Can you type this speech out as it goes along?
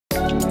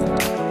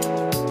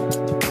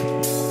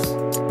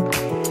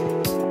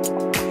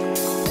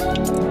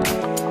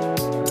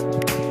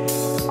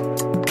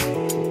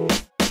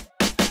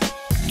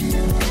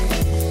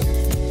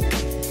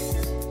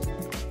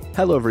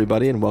Hello,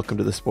 everybody, and welcome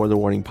to the Spoiler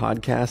Warning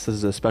Podcast. This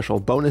is a special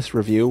bonus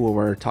review where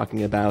we're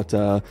talking about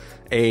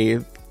a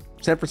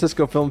San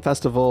Francisco Film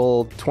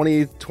Festival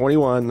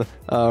 2021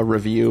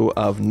 review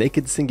of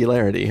Naked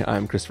Singularity.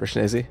 I'm Christopher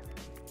Schnese.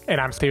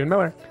 And I'm Stephen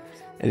Miller.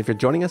 And if you're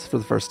joining us for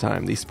the first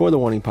time, the Spoiler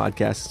Warning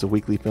Podcast is a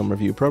weekly film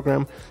review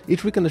program.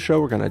 Each week on the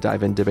show, we're going to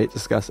dive in, debate,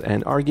 discuss,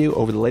 and argue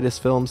over the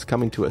latest films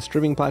coming to a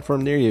streaming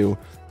platform near you.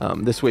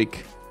 This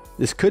week,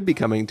 this could be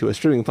coming to a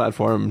streaming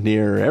platform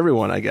near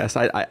everyone, I guess.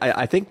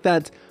 I think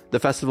that the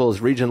festival is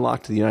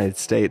region-locked to the United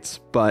States,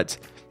 but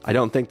I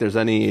don't think there's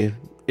any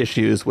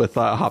issues with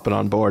hopping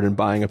on board and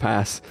buying a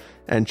pass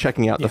and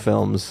checking out the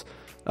films,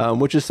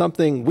 which is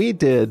something we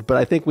did, but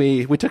I think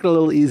we took it a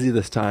little easy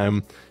this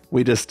time.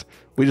 We just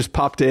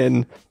popped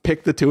in,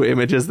 picked the two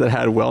images that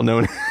had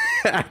well-known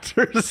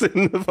actors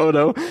in the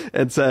photo,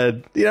 and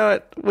said, you know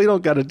what, we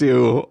don't got to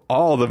do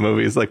all the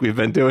movies like we've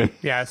been doing.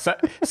 Yeah,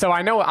 so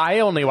I know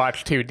I only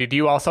watched two. Did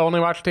you also only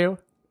watch two?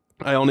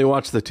 I only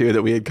watched the two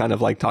that we had kind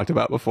of like talked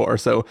about before.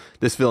 So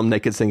this film,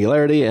 Naked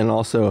Singularity, and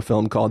also a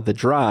film called The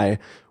Dry,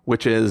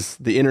 which is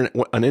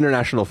an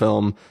international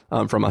film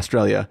from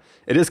Australia.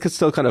 It is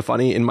still kind of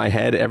funny in my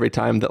head every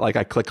time that like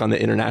I click on the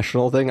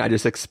international thing. I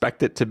just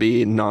expect it to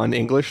be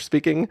non-English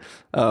speaking.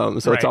 So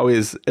right.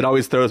 It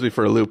always throws me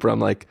for a loop where I'm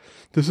like,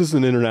 this is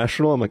an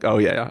international. I'm like, oh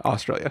yeah,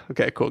 Australia.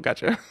 Okay, cool,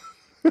 gotcha.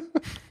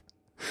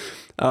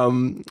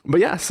 But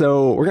yeah,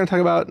 so we're gonna talk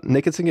about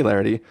Naked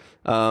Singularity.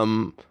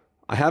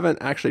 I haven't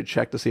actually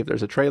checked to see if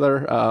there's a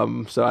trailer,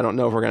 so I don't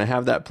know if we're going to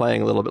have that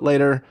playing a little bit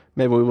later.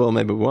 Maybe we will,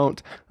 maybe we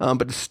won't.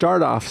 But to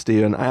start off,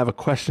 Steven, I have a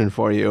question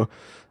for you.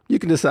 You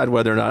can decide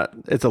whether or not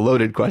it's a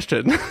loaded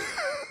question.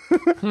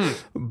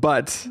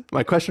 But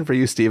my question for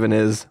you, Steven,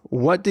 is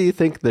what do you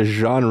think the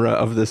genre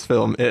of this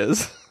film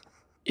is?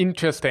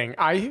 Interesting.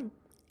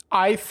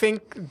 I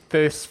think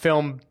this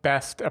film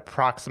best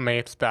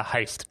approximates the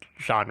heist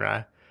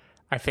genre.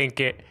 I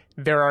think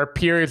there are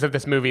periods of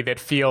this movie that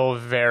feel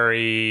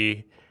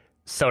very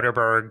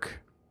Soderbergh,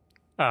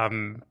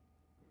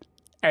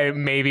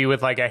 maybe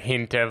with like a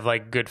hint of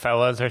like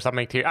Goodfellas or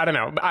something too. I don't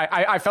know.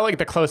 I felt like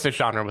the closest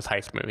genre was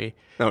heist movie.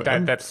 Okay.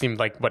 That seemed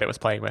like what it was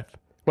playing with.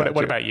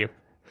 What about you?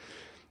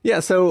 Yeah,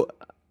 so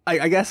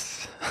I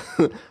guess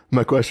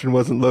my question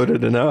wasn't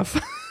loaded enough.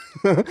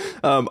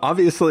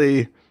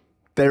 Obviously,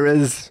 there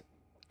is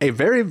a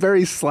very,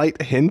 very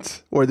slight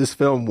hint where this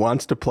film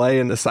wants to play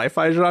in the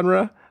sci-fi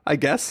genre, I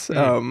guess. Which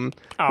is,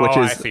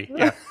 I see.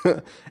 Yeah.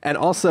 And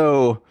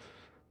also,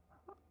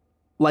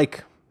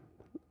 like,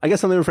 I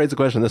guess I'm going to rephrase the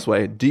question this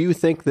way. Do you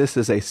think this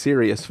is a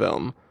serious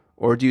film,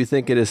 or do you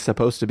think it is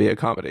supposed to be a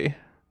comedy?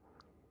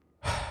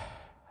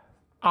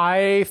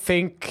 I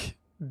think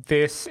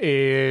this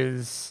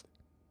is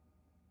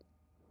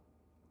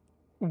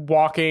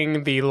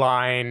walking the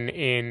line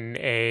in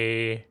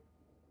a...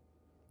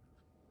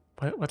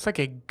 What's like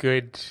a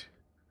good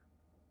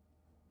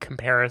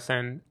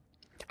comparison?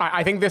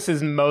 I think this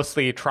is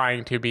mostly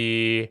trying to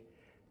be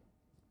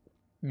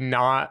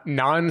not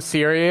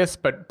non-serious,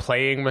 but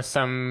playing with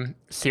some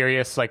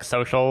serious like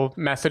social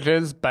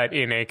messages, but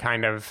in a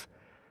kind of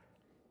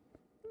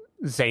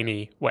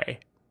zany way.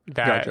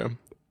 Gotcha.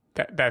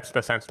 That's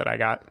the sense that I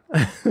got.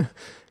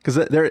 Because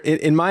there,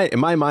 in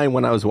my mind,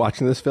 when I was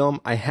watching this film,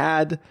 I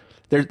had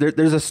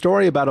there's a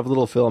story about a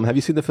little film. Have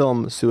you seen the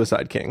film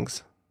Suicide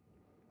Kings?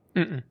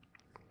 Mm-mm.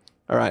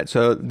 All right,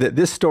 so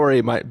this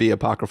story might be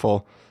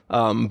apocryphal,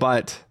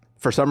 but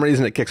for some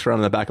reason, it kicks around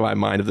in the back of my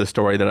mind of the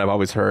story that I've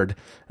always heard,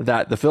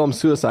 that the film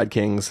Suicide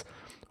Kings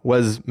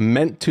was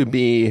meant to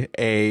be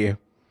a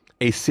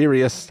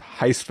serious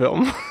heist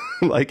film.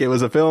 Like, it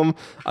was a film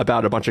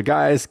about a bunch of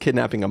guys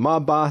kidnapping a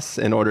mob boss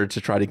in order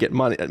to try to get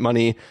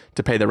money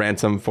to pay the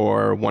ransom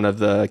for one of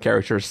the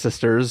character's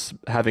sisters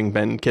having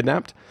been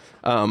kidnapped.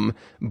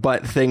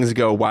 But things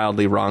go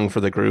wildly wrong for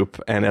the group,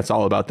 and it's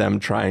all about them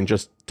trying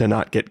just to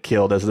not get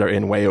killed as they're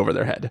in way over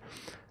their head.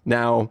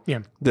 Now,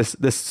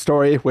 this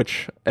story,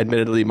 which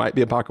admittedly might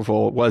be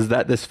apocryphal, was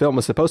that this film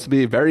was supposed to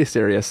be very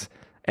serious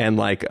and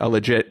like a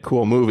legit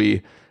cool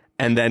movie.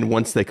 And then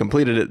once they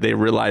completed it, they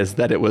realized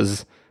that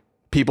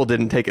people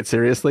didn't take it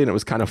seriously and it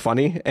was kind of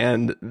funny.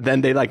 And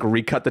then they like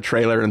recut the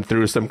trailer and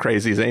threw some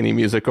crazy zany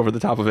music over the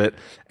top of it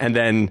and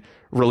then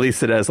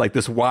released it as like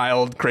this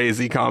wild,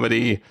 crazy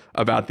comedy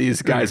about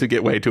these guys who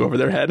get way too over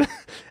their head.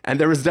 And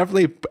there was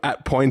definitely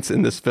at points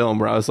in this film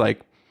where I was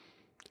like,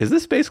 is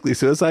this basically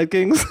Suicide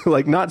Kings?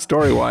 Like, not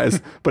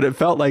story-wise, but it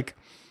felt like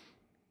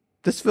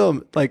this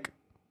film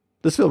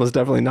is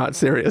definitely not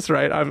serious,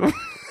 right? I'm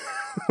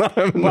not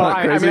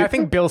crazy. I mean, I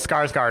think Bill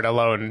Skarsgård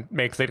alone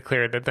makes it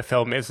clear that the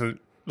film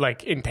isn't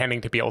like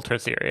intending to be ultra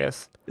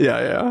serious.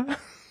 Yeah.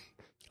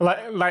 Like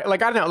I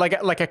don't know,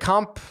 like a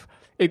comp.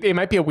 It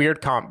might be a weird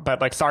comp,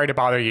 but like Sorry to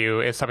Bother You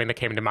is something that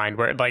came to mind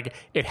where like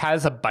it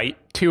has a bite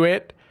to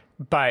it,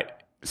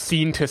 but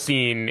scene to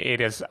scene,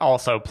 it is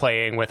also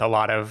playing with a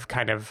lot of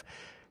kind of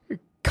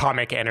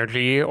comic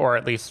energy, or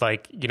at least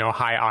like, you know,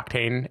 high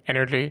octane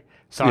energy.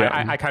 So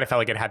yeah. I kind of felt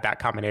like it had that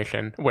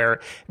combination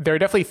where there are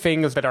definitely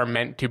things that are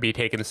meant to be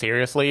taken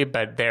seriously,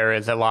 but there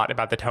is a lot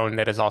about the tone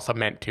that is also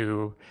meant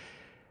to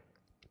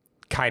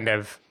kind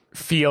of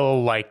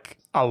feel like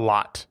a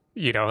lot,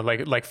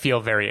 like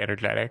feel very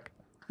energetic.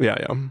 Yeah.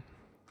 All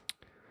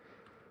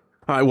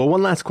right. Well,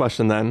 one last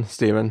question then,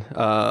 Stephen.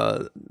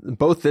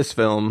 Both this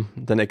film,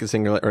 Naked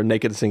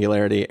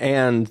Singularity,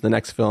 and the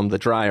next film, The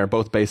Dry, are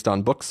both based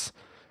on books.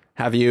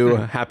 Have you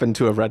happened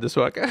to have read this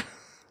book?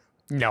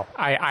 No,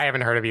 I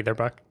haven't heard of either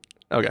book.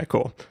 Okay,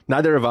 cool.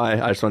 Neither have I.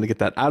 I just wanted to get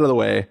that out of the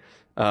way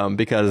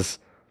because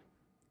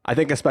I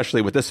think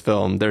especially with this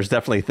film, there's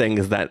definitely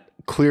things that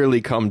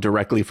clearly come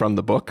directly from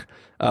the book,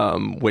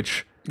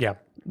 which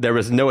there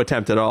was no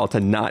attempt at all to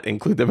not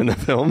include them in the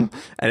film.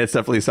 And it's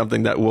definitely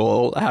something that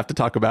we'll have to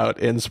talk about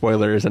in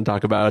spoilers and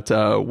talk about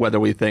whether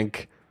we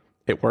think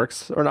it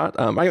works or not.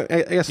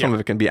 I guess some of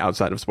it can be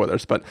outside of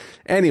spoilers. But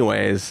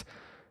anyways,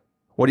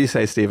 what do you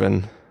say,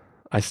 Stephen?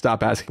 I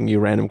stop asking you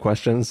random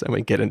questions and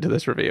we get into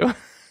this review.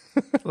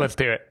 Let's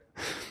do it.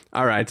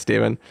 All right,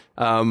 Stephen.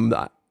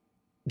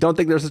 Don't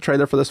think there's a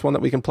trailer for this one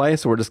that we can play,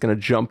 so we're just going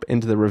to jump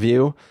into the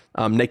review.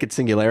 Naked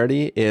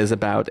Singularity is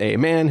about a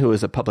man who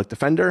is a public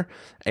defender,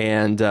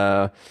 and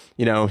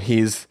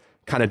he's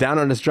kind of down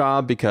on his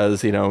job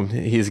because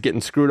he's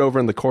getting screwed over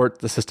in the court.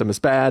 The system is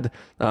bad.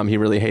 He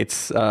really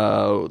hates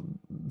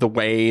the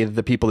way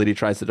the people that he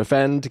tries to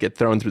defend get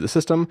thrown through the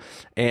system,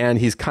 and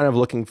he's kind of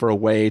looking for a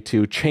way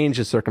to change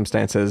his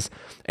circumstances.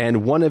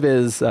 And one of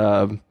his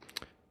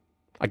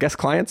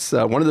clients,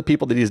 one of the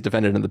people that he's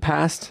defended in the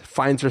past,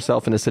 finds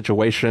herself in a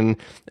situation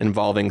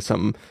involving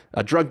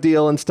a drug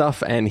deal and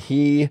stuff, and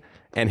he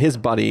and his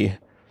buddy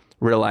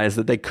realize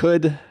that they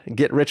could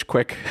get rich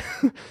quick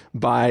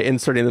by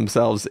inserting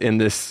themselves in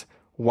this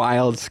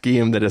wild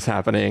scheme that is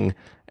happening,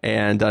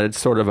 and it's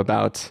sort of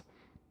about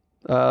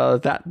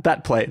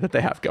that play that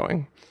they have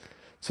going.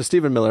 So,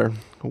 Stephen Miller,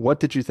 what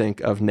did you think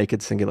of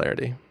Naked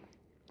Singularity?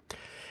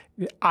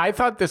 I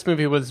thought this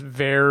movie was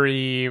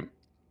very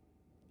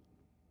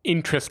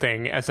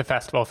interesting as a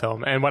festival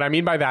film. And what I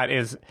mean by that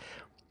is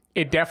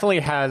it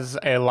definitely has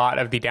a lot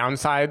of the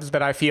downsides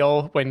that I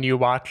feel when you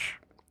watch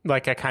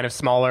like a kind of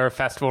smaller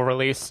festival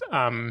release.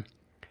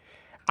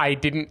 I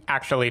didn't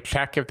actually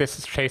check if this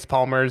is Chase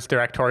Palmer's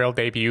directorial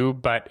debut,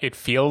 but it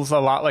feels a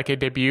lot like a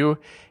debut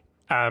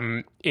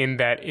in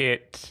that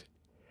it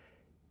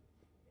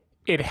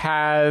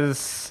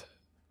has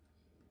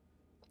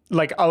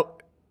like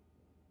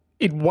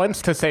it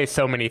wants to say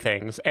so many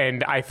things,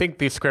 and I think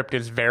the script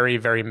is very,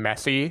 very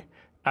messy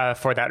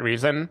for that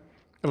reason.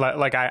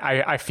 Like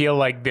I feel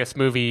like this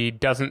movie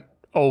doesn't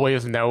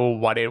always know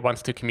what it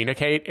wants to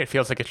communicate. It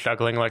feels like it's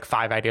juggling like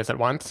 5 ideas at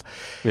once.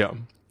 Yeah.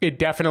 It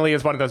definitely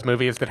is one of those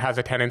movies that has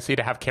a tendency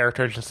to have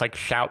characters just like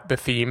shout the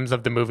themes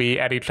of the movie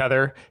at each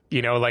other,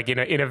 like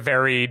in a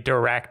very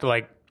direct,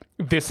 like,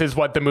 this is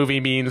what the movie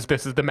means,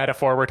 this is the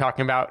metaphor we're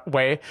talking about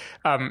way.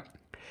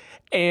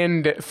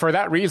 And for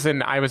that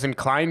reason, I was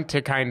inclined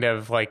to kind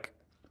of like,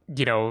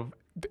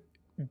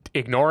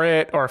 ignore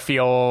it or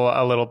feel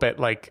a little bit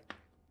like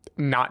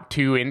not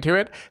too into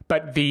it.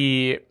 But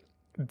the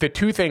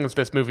two things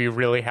this movie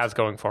really has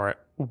going for it.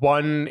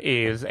 One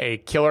is a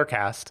killer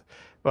cast.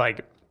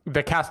 Like,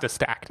 the cast is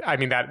stacked. I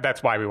mean,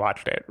 that's why we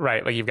watched it,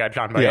 right? Like, you've got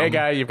John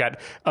Boyega, you've got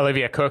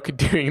Olivia Cooke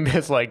doing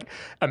this like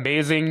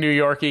amazing New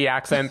Yorkie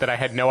accent that I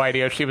had no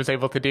idea she was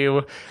able to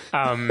do.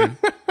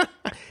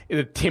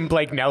 Tim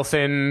Blake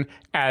Nelson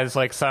as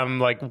like some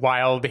like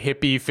wild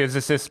hippie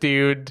physicist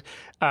dude.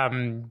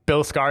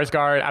 Bill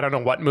Skarsgård, I don't know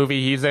what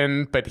movie he's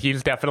in, but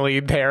he's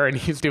definitely there and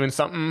he's doing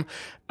something.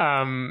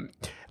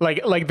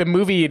 Like the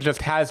movie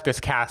just has this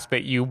cast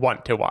that you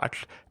want to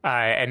watch,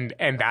 and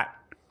that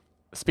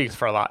speaks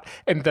for a lot.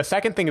 And the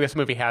second thing this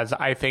movie has,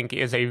 I think,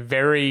 is a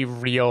very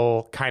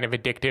real kind of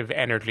addictive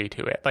energy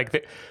to it.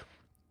 Like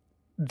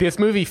this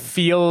movie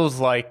feels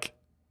like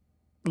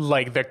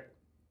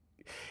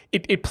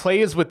it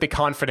plays with the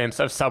confidence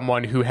of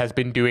someone who has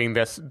been doing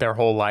this their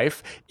whole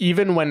life.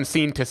 Even when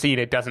scene to scene,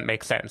 it doesn't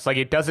make sense. Like,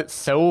 it does it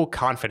so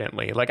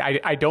confidently. Like,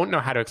 I don't know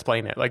how to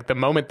explain it. Like, the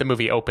moment the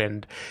movie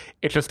opened,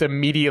 it's just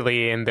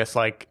immediately in this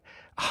like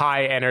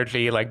high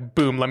energy, like,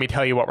 boom, let me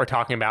tell you what we're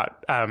talking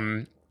about,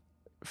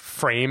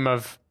 frame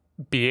of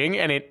being.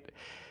 And it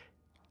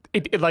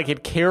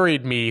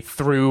carried me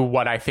through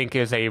what I think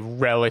is a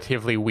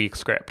relatively weak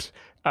script.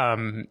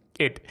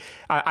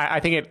 I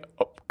think it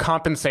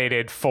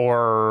compensated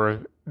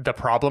for the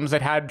problems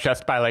it had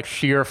just by like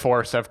sheer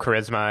force of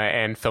charisma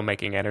and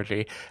filmmaking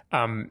energy.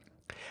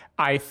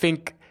 I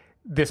think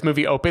this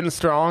movie opens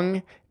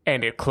strong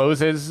and it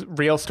closes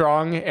real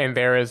strong, and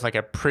there is like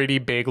a pretty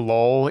big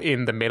lull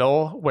in the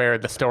middle where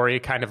the story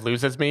kind of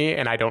loses me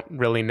and I don't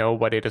really know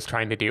what it is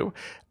trying to do.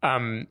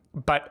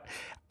 But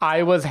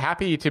I was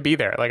happy to be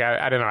there. Like,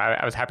 I don't know.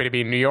 I was happy to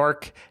be in New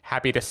York,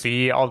 happy to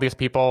see all these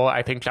people.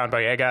 I think John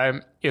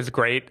Boyega is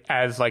great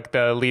as like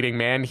the leading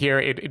man here.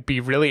 It'd be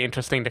really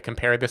interesting to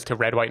compare this to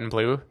Red, White, and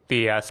Blue,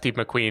 the Steve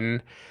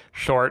McQueen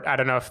short. I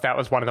don't know if that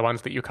was one of the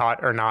ones that you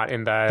caught or not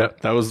in the...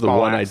 That was the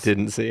one I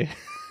didn't see.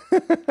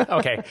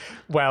 Okay.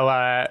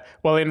 Well,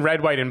 in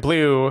Red, White, and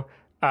Blue,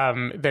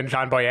 then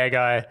John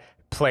Boyega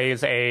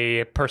plays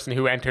a person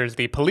who enters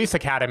the police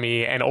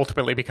academy and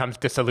ultimately becomes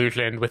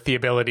disillusioned with the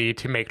ability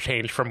to make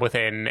change from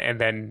within, and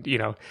then,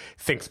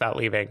 thinks about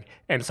leaving.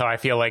 And so I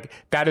feel like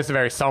that is a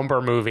very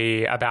somber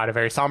movie about a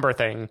very somber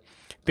thing.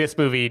 This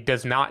movie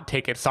does not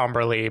take it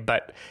somberly,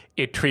 but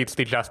it treats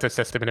the justice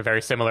system in a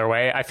very similar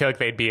way. I feel like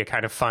they'd be a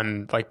kind of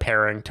fun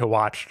pairing to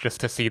watch, just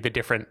to see the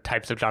different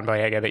types of John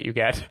Boyega that you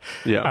get.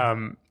 Yeah.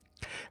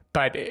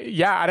 But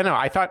yeah, I don't know.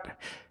 I thought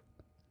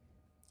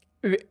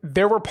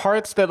there were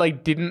parts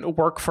that didn't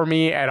work for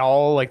me at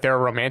all. Like, there are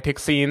romantic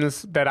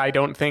scenes that I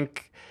don't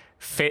think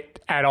fit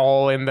at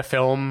all in the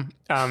film.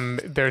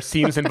 There's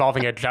scenes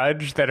involving a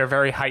judge that are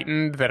very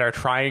heightened, that are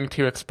trying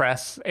to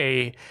express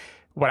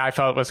what I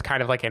felt was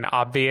kind of an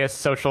obvious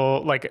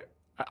social,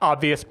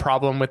 obvious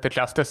problem with the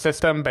justice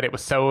system, but it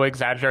was so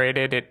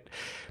exaggerated.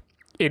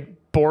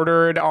 It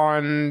bordered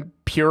on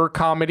pure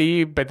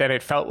comedy, but then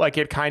it felt like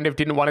it kind of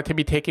didn't want it to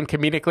be taken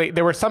comedically.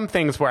 There were some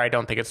things where I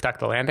don't think it stuck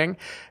the landing,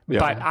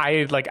 but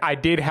I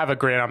did have a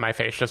grin on my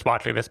face just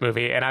watching this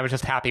movie, and I was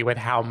just happy with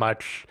how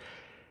much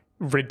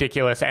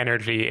ridiculous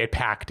energy it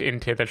packed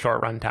into the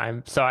short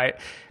runtime. So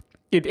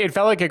it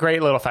felt like a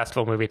great little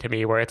festival movie to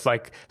me, where it's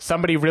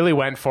somebody really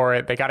went for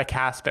it. They got a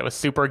cast that was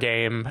super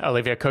game.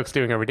 Olivia Cook's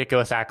doing a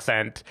ridiculous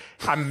accent.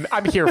 I'm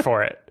here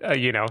for it.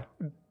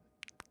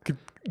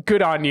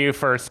 Good on you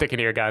for sticking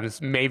to your guns.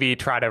 Maybe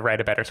try to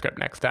write a better script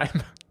next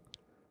time.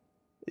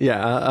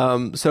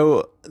 Yeah.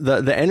 So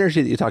the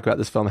energy that you talk about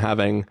this film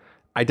having,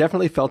 I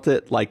definitely felt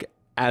it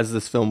as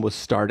this film was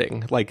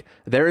starting.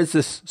 There is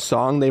this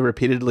song they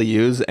repeatedly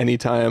use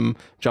anytime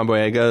John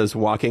Boyega is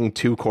walking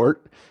to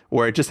court,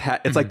 where it just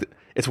it's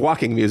it's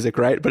walking music,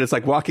 right? But it's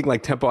walking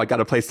tempo. I got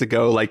a place to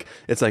go.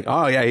 It's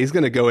oh yeah, he's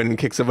gonna go in and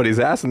kick somebody's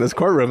ass in this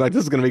courtroom.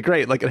 This is gonna be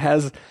great.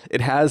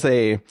 It has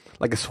a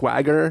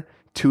swagger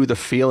to the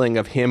feeling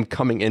of him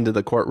coming into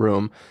the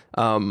courtroom.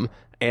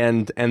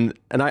 And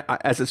I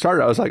as it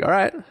started, I was all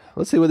right,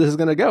 let's see where this is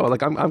gonna go.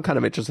 I'm kind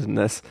of interested in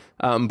this.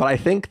 But I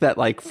think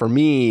that for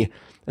me,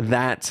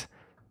 that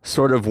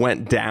sort of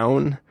went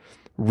down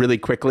really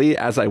quickly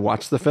as I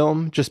watched the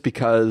film, just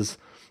because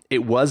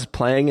it was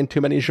playing in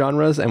too many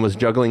genres and was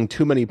juggling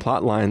too many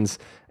plot lines.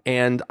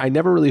 And I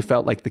never really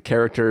felt like the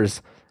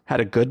characters had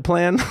a good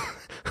plan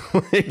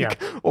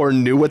or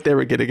knew what they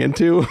were getting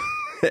into.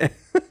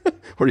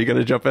 Were you going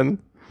to jump in?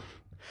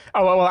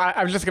 Oh, well,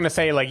 I was just going to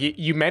say,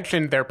 you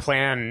mentioned their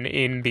plan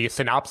in the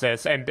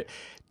synopsis, and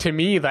to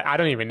me, I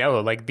don't even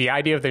know, the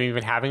idea of them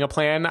even having a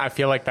plan, I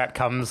feel like that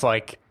comes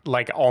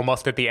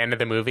almost at the end of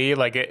the movie.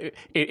 It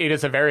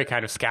is a very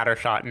kind of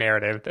scattershot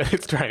narrative that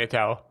it's trying to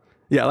tell.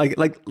 Yeah,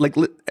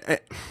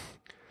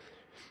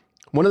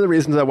 one of the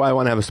reasons why I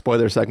want to have a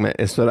spoiler segment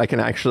is so that I can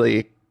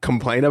actually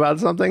complain about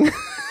something,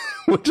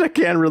 which I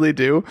can't really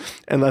do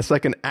unless I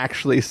can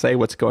actually say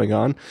what's going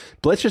on.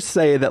 But let's just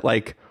say that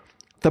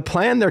the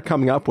plan they're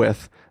coming up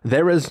with,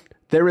 there is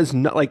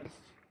no,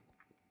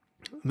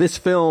 this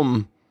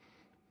film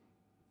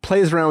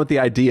plays around with the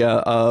idea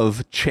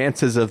of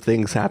chances of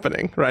things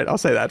happening, right? I'll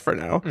say that for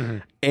now. Mm-hmm.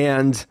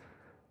 And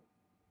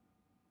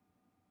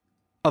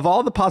of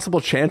all the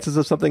possible chances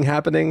of something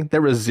happening,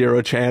 there was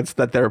zero chance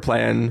that their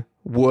plan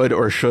would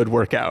or should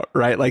work out,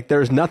 right?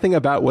 There's nothing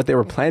about what they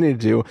were planning to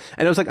do.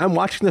 And it was I'm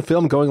watching the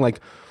film going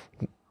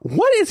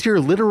what is your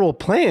literal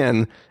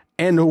plan?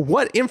 And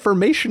what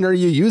information are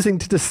you using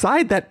to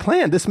decide that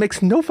plan? This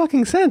makes no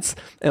fucking sense.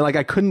 And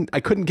I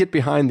couldn't get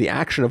behind the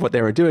action of what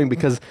they were doing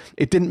because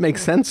it didn't make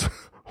sense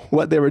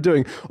what they were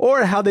doing,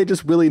 or how they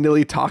just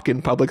willy-nilly talk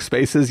in public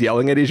spaces,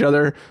 yelling at each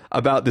other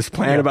about this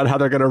plan about how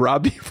they're going to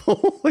rob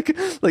people.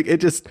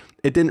 It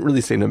didn't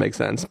really seem to make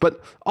sense.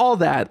 But all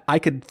that I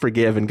could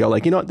forgive and go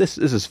you know what, this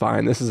is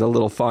fine. This is a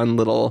little fun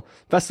little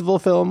festival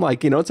film.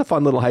 It's a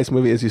fun little heist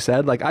movie, as you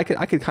said. I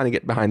could kind of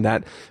get behind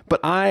that.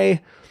 But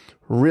I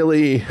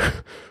really,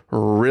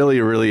 really,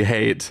 really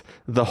hate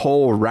the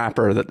whole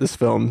wrapper that this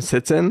film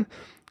sits in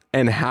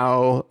and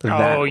how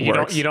that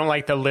works. You don't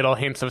like the little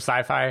hints of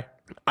sci-fi?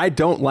 I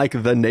don't like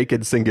the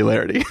naked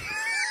singularity.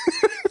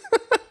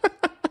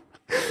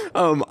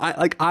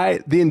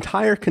 The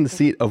entire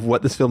conceit of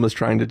what this film is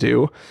trying to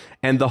do,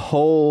 and the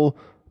whole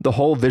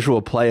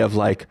visual play of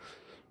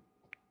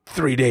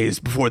 3 days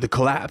before the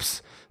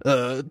collapse,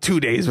 2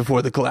 days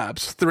before the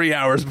collapse, 3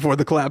 hours before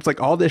the collapse,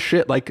 all this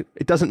shit,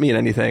 it doesn't mean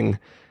anything.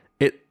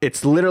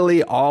 It's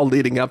literally all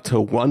leading up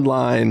to one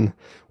line,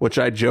 which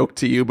I joked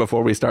to you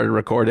before we started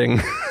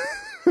recording,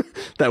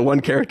 that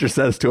one character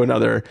says to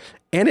another.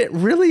 And it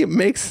really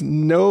makes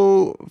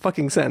no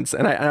fucking sense.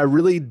 And I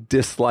really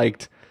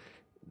disliked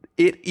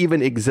it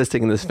even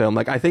existing in this film.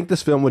 I think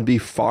this film would be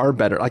far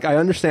better. I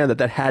understand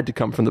that had to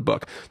come from the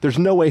book. There's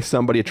no way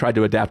somebody tried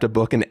to adapt a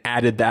book and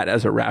added that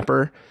as a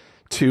wrapper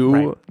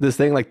to this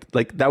thing.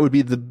 That would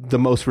be the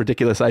most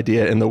ridiculous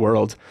idea in the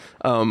world.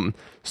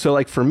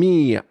 So for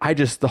me, I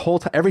just, the whole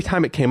time, every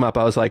time it came up,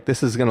 I was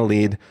this is going to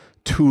lead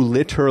to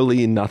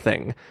literally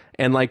nothing.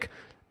 And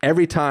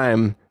every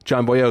time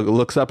John Boyega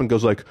looks up and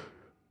goes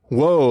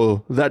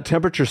whoa, that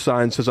temperature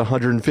sign says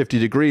 150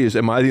 degrees.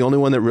 Am I the only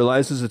one that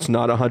realizes it's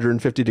not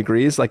 150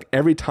 degrees? Like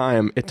every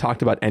time it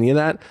talked about any of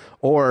that,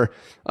 or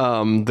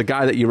the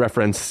guy that you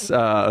reference,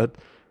 Tim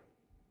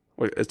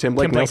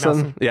Blake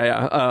Nelson?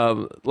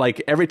 Yeah.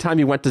 Like every time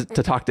you went to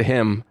talk to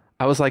him,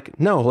 I was like,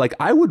 no, like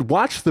I would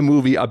watch the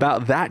movie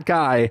about that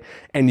guy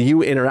and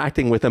you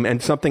interacting with him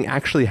and something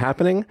actually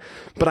happening.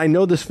 But I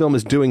know this film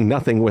is doing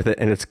nothing with it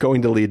and it's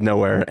going to lead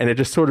nowhere. And it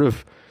just sort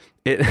of,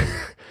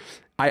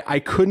 I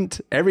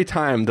couldn't, every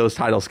time those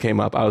titles came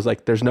up, I was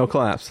like, there's no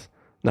collapse.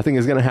 Nothing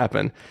is going to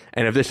happen.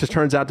 And if this just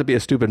turns out to be a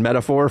stupid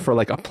metaphor for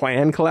like a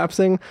plan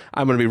collapsing,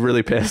 I'm going to be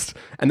really pissed.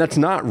 And that's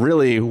not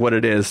really what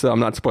it is. So I'm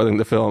not spoiling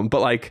the film,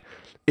 but like,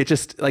 it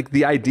just like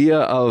the idea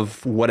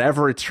of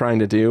whatever it's trying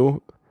to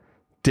do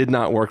did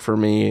not work for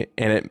me.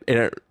 And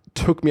it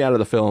took me out of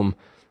the film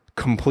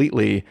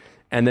completely.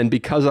 And then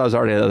because I was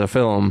already out of the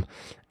film,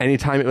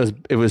 anytime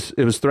it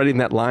was threading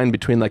that line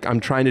between like, I'm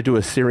trying to do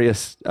a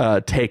serious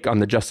take on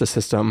the justice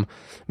system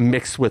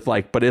mixed with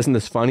like, but isn't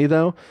this funny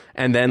though?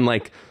 And then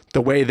like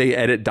the way they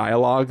edit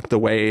dialogue, the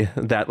way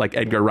that like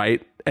Edgar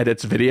Wright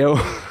edits video,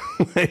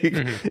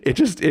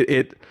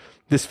 like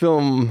this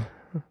film,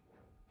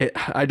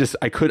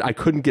 I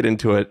couldn't get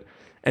into it.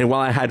 And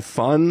while I had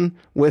fun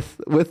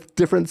with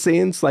different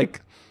scenes, like,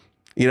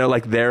 you know,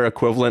 like their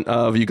equivalent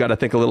of "you got to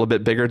think a little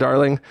bit bigger,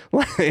 darling,"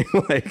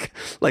 like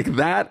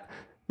that.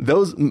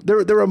 Those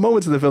there are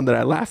moments in the film that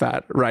I laugh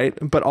at, right?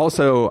 But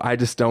also I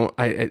just don't.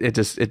 It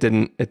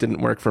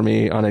didn't work for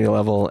me on any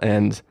level,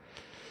 and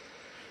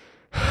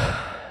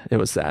it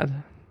was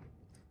sad.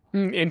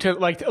 Into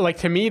like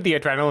to me, the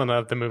adrenaline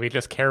of the movie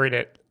just carried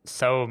it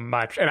so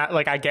much. And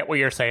I get what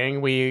you're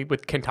saying. We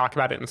can talk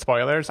about it in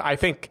spoilers. I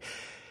think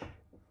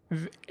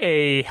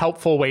a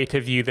helpful way to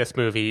view this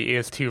movie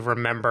is to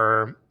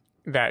remember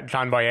that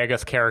John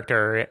Boyega's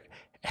character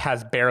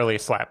has barely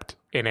slept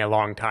in a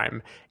long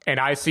time.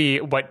 And I see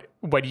what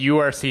you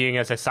are seeing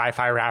as a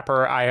sci-fi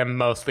rapper, I am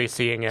mostly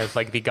seeing as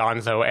like the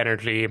gonzo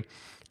energy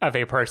of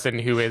a person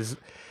who is,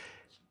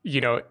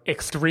 you know,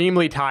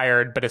 extremely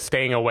tired, but is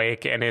staying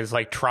awake and is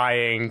like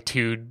trying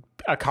to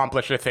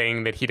accomplish a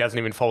thing that he doesn't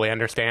even fully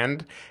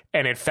understand.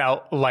 And it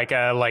felt like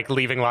a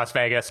leaving Las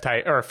Vegas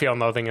type, or Fear and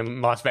Loathing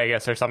in Las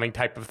Vegas or something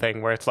type of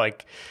thing, where it's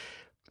like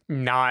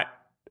not,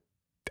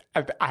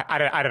 I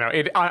don't know.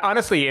 It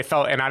honestly, it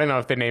felt, and I don't know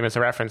if the name is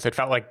a reference, it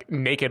felt like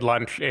Naked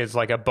Lunch is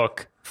like a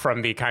book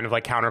from the kind of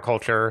like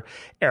counterculture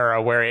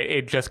era where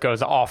it just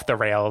goes off the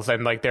rails,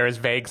 and like there is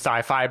vague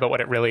sci-fi, but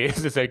what it really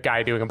is a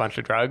guy doing a bunch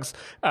of drugs.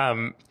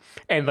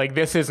 And like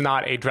this is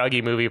not a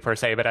druggy movie per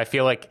se, but I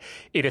feel like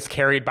it is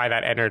carried by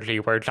that energy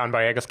where John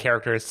Boyega's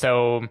character is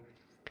so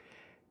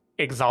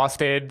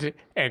exhausted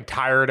and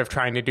tired of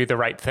trying to do the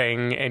right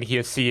thing, and he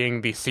is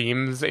seeing the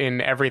seams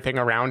in everything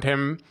around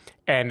him.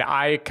 And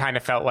I kind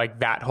of felt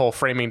like that whole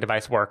framing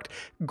device worked.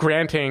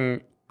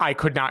 Granting, I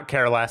could not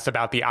care less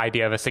about the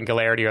idea of a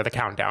singularity or the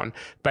countdown,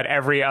 but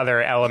every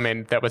other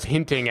element that was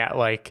hinting at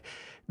like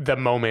the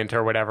moment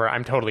or whatever,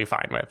 I'm totally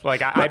fine with.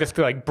 Like I just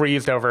feel like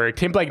breezed over.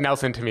 Tim Blake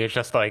Nelson to me is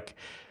just like,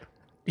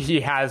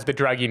 he has the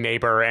druggy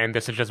neighbor, and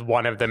this is just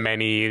one of the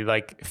many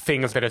like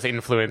things that is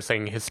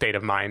influencing his state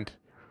of mind,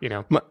 you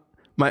know?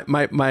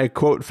 My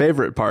quote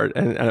favorite part,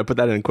 and I put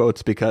that in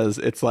quotes because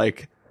it's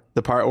like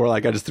the part where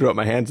like I just threw up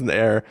my hands in the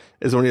air,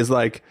 is when he's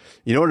like,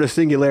 you know what a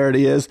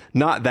singularity is?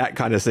 Not that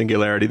kind of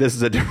singularity. This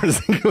is a different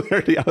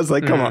singularity. I was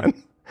like, come on,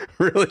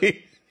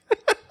 really?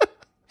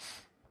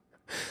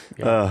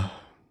 Yeah.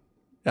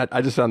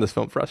 I just found this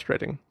film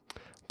frustrating,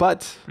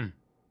 but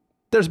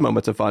there's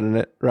moments of fun in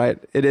it, right?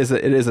 It is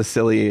a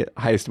silly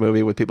heist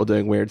movie with people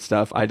doing weird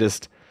stuff.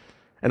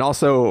 And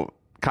also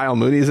Kyle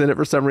Mooney's in it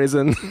for some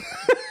reason.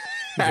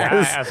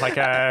 As like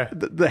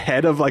the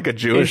head of like a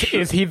Jewish.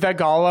 Is he the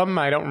Gollum?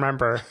 I don't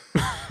remember.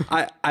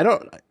 I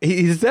don't.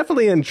 He's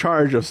definitely in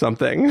charge of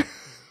something,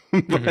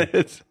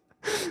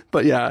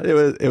 but yeah,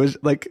 it was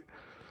like,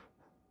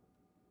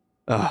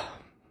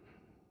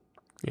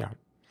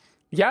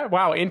 yeah.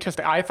 Wow,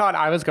 interesting. I thought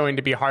I was going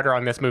to be harder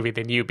on this movie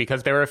than you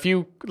because there were a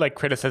few like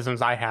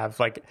criticisms I have.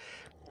 Like,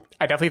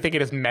 I definitely think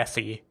it is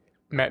messy.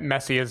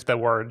 Messy is the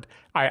word.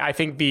 I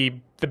think the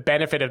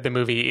benefit of the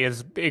movie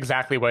is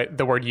exactly what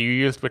the word you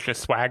used, which is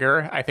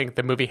swagger. I think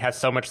the movie has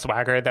so much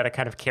swagger that it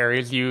kind of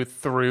carries you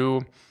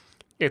through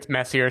its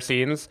messier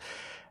scenes.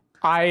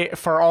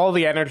 For all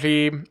the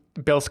energy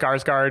Bill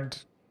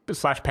Skarsgård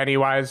 /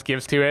 Pennywise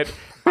gives to it,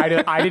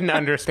 I didn't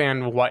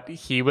understand what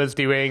he was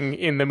doing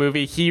in the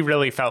movie. He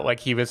really felt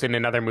like he was in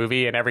another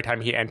movie, and every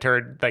time he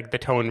entered, like the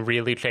tone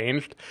really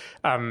changed.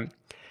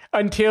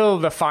 Until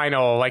the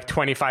final, like,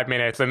 25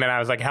 minutes. And then I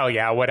was like, hell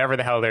yeah, whatever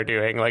the hell they're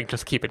doing, like,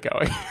 just keep it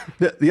going.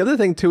 The other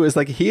thing, too, is,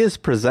 like, he is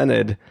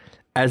presented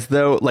as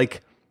though,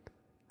 like,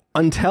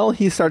 until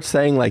he starts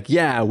saying, like,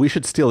 yeah, we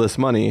should steal this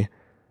money,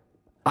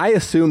 I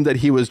assumed that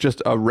he was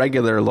just a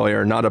regular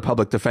lawyer, not a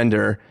public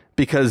defender,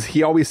 because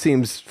he always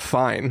seems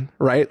fine,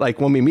 right? Like,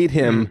 when we meet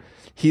him,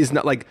 he's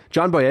not, like,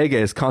 John Boyega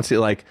is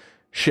constantly like,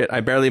 shit,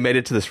 I barely made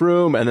it to this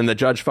room, and then the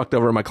judge fucked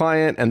over my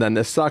client, and then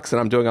this sucks, and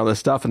I'm doing all this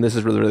stuff, and this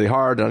is really, really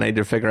hard, and I need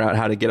to figure out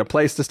how to get a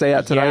place to stay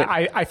at tonight.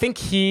 Yeah, I think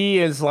he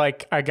is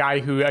like a guy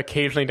who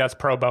occasionally does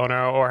pro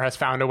bono or has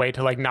found a way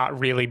to like not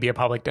really be a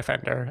public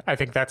defender. I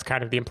think that's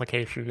kind of the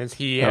implication, is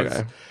he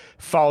has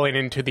fallen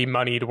into the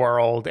moneyed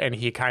world, and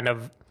he kind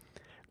of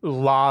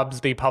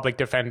lobs the public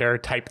defender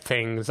type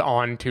things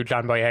on to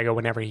John Boyega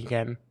whenever he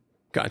can.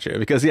 Gotcha.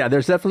 Because, yeah,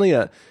 there's definitely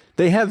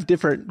they have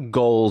different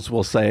goals,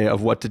 we'll say,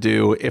 of what to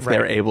do if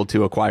they're able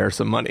to acquire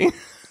some money.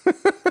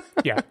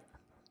 Yeah.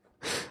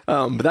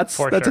 But that's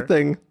sure. a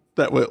thing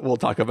that we'll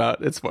talk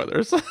about in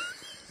spoilers.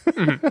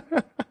 Mm-hmm.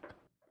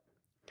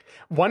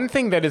 One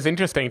thing that is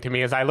interesting to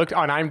me is I looked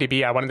on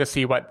IMDb. I wanted to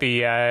see what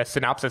the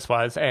synopsis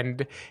was,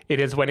 and it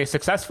is: when a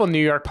successful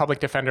New York public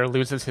defender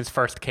loses his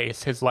first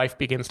case, his life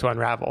begins to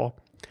unravel.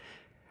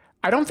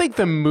 I don't think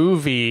the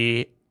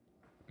movie...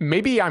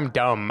 Maybe I'm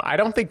dumb. I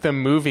don't think the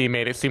movie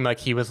made it seem like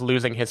he was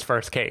losing his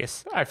first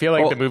case. I feel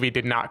like the movie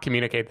did not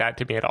communicate that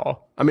to me at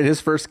all. I mean,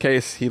 his first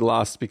case, he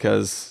lost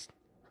because,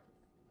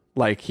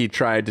 like, he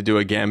tried to do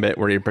a gambit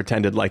where he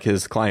pretended like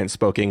his client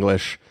spoke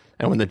English,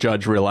 and when the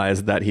judge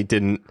realized that he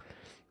didn't,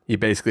 he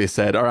basically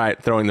said, all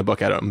right, throwing the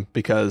book at him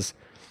because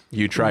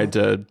you tried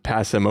to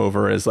pass him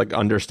over as, like,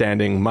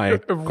 understanding my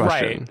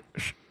question.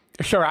 Right.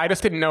 Sure, I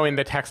just didn't know in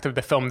the text of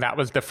the film that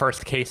was the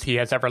first case he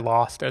has ever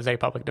lost as a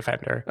public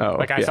defender.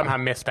 I somehow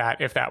missed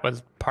that if that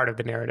was part of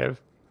the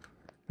narrative.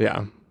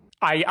 Yeah.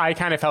 I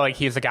kind of felt like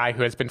he's a guy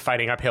who has been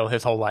fighting uphill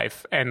his whole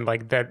life, and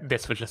like that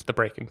this was just the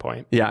breaking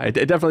point. Yeah, it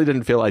definitely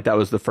didn't feel like that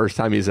was the first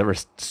time he's ever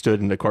stood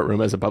in a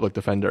courtroom as a public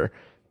defender.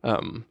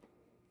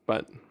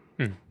 But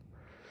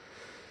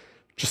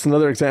just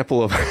another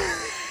example of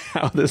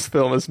how this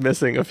film is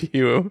missing a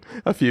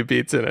few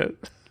beats in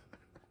it.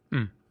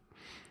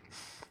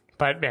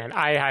 But man,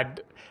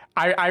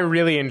 I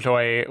really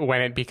enjoy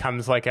when it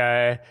becomes like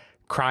a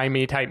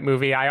crimey type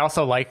movie. I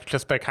also like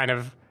just the kind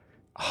of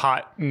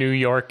hot New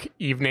York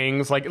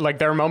evenings. Like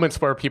there are moments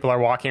where people are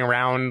walking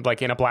around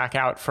like in a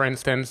blackout, for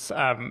instance.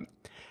 I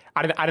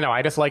don't know.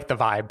 I just like the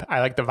vibe. I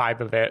like the vibe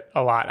of it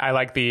a lot. I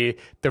like the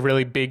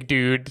really big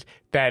dude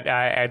that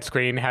Ed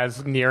Skrein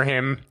has near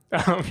him.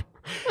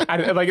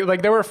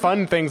 Like there were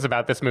fun things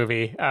about this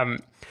movie.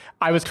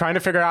 I was trying to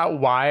figure out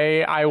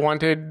why I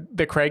wanted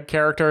the Craig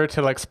character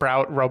to like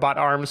sprout robot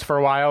arms for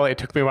a while. It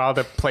took me a while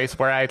to place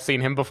where I had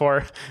seen him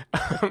before.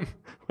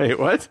 Wait,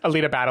 what?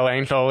 Alita Battle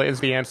Angel is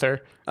the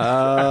answer.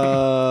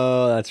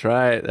 Oh, that's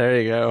right.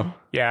 There you go.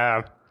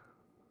 Yeah.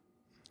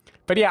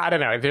 But yeah, I don't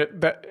know.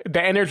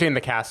 The energy in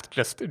the cast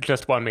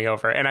just won me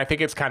over. And I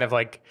think it's kind of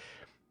like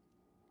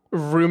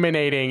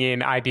ruminating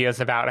in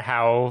ideas about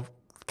how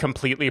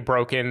completely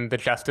broken the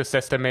justice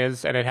system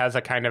is. And it has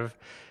a kind of...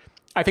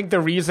 I think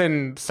the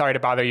reason Sorry to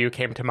Bother You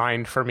came to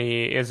mind for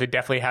me is it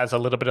definitely has a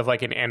little bit of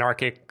like an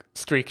anarchic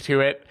streak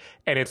to it.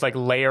 And it's like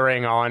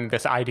layering on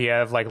this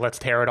idea of like, let's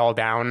tear it all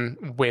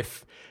down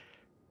with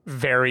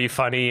very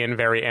funny and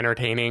very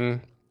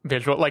entertaining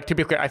visual. Like, to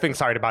be clear, I think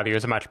Sorry to Bother You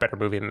is a much better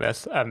movie than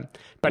this.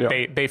 But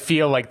they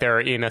feel like they're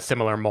in a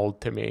similar mold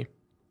to me.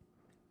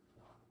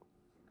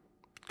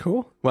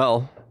 Cool.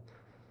 Well,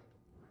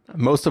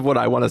 most of what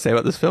I want to say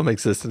about this film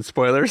exists in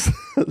spoilers.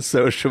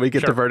 So should we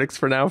get to verdicts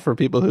for now for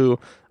people who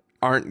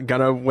aren't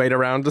gonna wait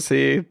around to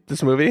see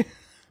this movie?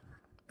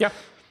 Yeah.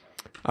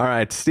 All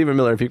right, Stephen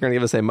Miller, if you're gonna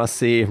give us a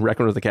must-see,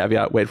 recommend with a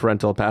caveat, wait for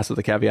rental, pass with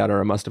a caveat, or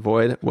a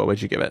must-avoid, what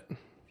would you give it?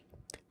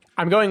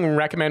 I'm going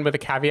recommend with a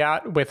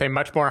caveat with a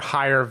much more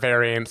higher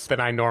variance than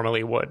I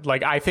normally would.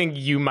 Like, I think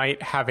you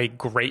might have a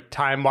great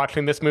time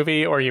watching this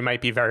movie, or you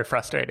might be very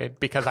frustrated,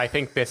 because I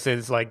think this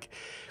is like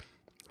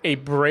a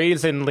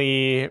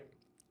brazenly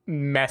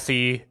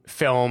messy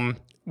film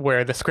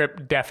where the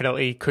script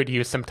definitely could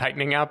use some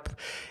tightening up.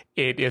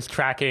 It is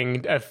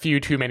tracking a few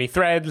too many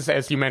threads.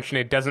 As you mentioned,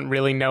 it doesn't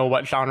really know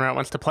what genre it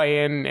wants to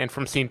play in. And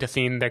from scene to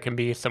scene, there can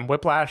be some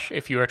whiplash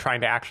if you are trying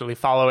to actually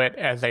follow it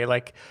as a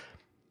like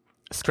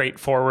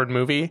straightforward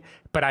movie.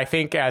 But I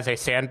think as a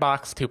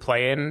sandbox to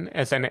play in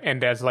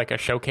and as like a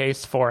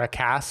showcase for a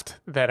cast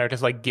that are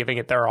just like giving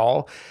it their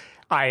all,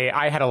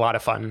 I had a lot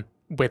of fun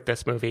with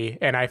this movie.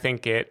 And I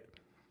think it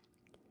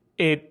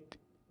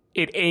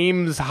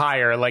aims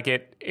higher. Like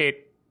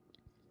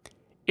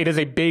it is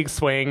a big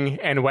swing,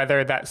 and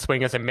whether that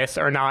swing is a miss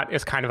or not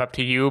is kind of up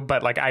to you.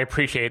 But like, I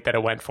appreciate that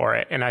it went for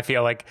it. And I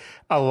feel like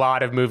a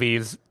lot of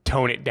movies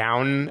tone it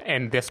down,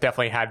 and this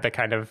definitely had the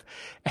kind of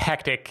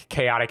hectic,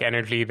 chaotic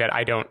energy that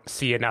I don't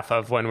see enough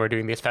of when we're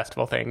doing these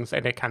festival things.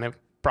 And it kind of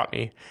brought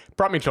me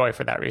joy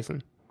for that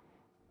reason.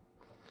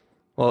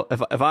 Well,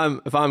 if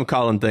I'm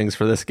calling things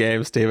for this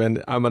game,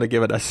 Steven, I'm going to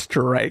give it a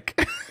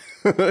strike.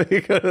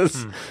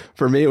 Because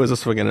for me, it was a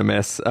swing and a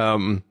miss.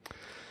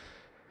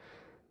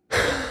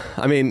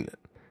 I mean,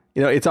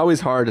 you know, it's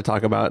always hard to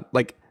talk about,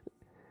 like,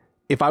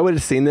 if I would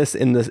have seen this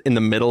in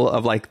the middle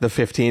of like the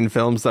 15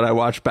 films that I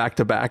watched back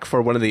to back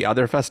for one of the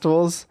other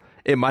festivals,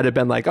 it might have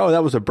been like, oh,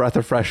 that was a breath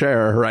of fresh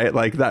air, right?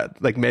 Like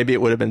that, like maybe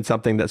it would have been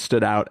something that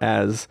stood out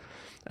as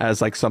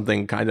like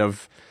something kind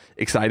of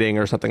exciting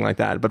or something like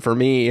that. But for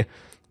me,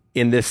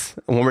 in this,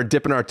 when we're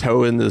dipping our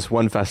toe in this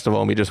one festival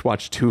and we just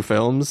watched 2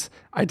 films,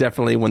 I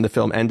definitely, when the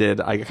film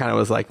ended, I kind of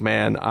was like,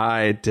 man,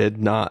 I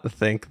did not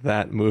think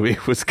that movie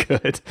was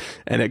good.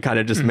 And it kind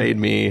of just made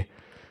me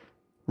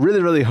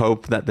really, really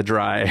hope that The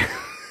Dry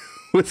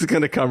was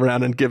going to come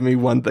around and give me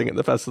one thing at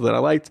the festival that I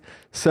liked.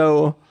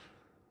 So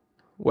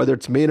whether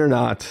it's mean or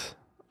not,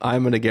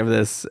 I'm going to give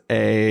this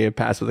a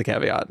pass with a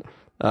caveat.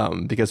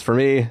 Because for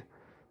me,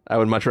 I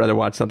would much rather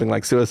watch something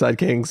like Suicide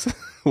Kings,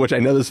 which I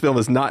know this film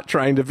is not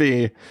trying to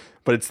be,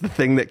 but it's the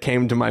thing that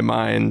came to my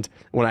mind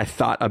when I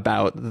thought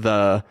about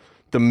the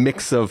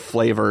mix of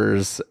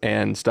flavors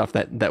and stuff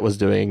that was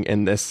doing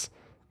in this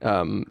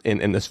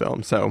in this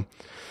film. So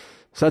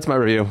that's my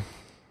review.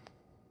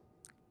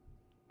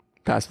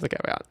 Pass with a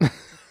caveat.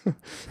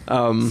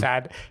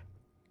 Sad.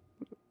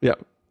 Yeah.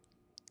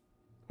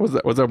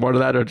 Was there more to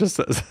that, or just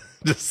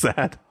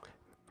sad?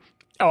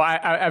 Oh,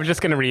 I was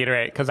just going to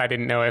reiterate, because I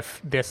didn't know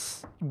if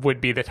this would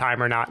be the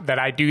time or not, that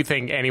I do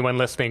think anyone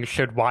listening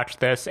should watch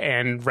this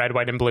and Red,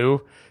 White, and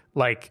Blue,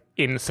 like,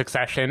 in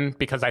succession,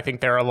 because I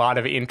think there are a lot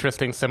of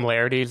interesting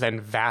similarities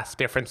and vast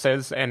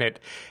differences, and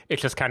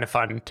it's just kind of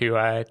fun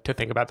to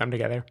think about them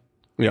together.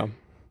 Yeah.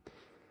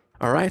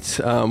 All right.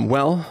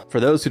 Well, for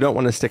those who don't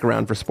want to stick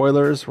around for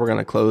spoilers, we're going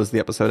to close the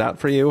episode out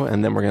for you,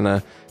 and then we're going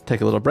to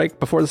take a little break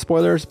before the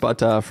spoilers. But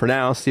for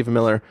now, Stephen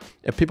Miller,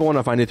 if people want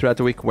to find you throughout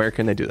the week, where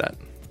can they do that?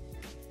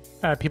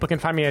 People can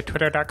find me at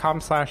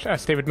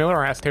twitter.com/sdavidmiller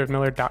or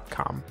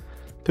sdavidmiller.com.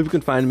 People can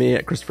find me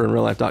at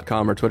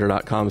ChristopherInRealLife.com or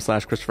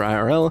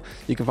Twitter.com/ChristopherIRL.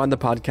 You can find the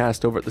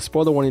podcast over at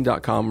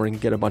thespoilerwarning.com, where you can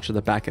get a bunch of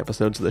the back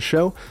episodes of the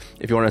show.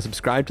 If you want to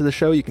subscribe to the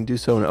show, you can do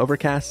so in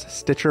Overcast,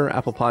 Stitcher,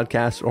 Apple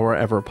Podcasts, or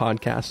wherever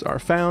podcasts are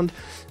found.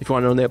 If you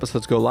want to know when the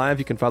episodes go live,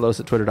 you can follow us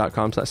at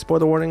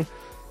Twitter.com/SpoilerWarning,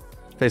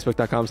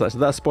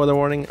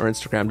 Facebook.com/TheSpoilerWarning, or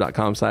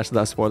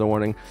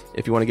Instagram.com/TheSpoilerWarning.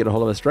 If you want to get a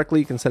hold of us directly,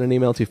 you can send an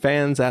email to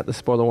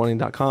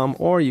fans@thespoilerwarning.com,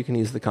 or you can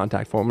use the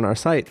contact form on our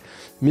site.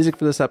 Music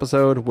for this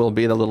episode will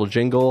be the little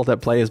jingle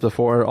that plays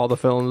before all the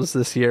films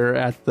this year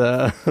at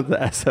the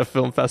SF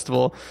Film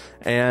Festival.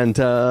 And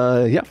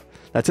yeah,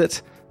 that's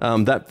it.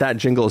 That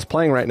jingle is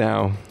playing right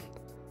now.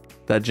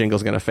 That jingle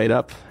is going to fade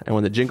up, and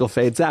when the jingle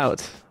fades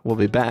out, we'll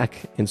be back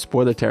in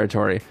spoiler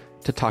territory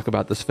to talk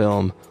about this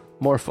film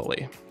more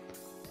fully.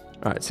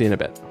 All right, see you in a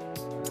bit.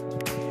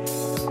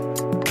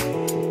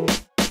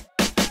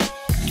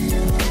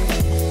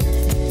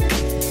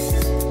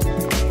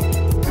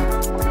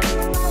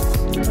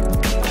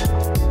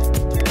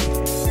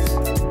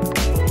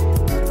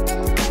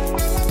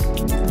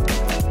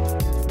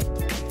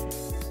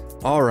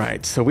 All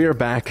right, so we are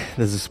back.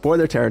 This is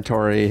spoiler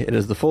territory. It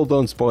is the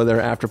full-blown spoiler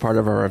after part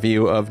of our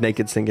review of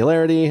Naked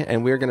Singularity,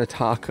 and we're going to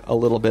talk a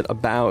little bit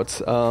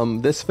about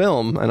this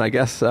film. And I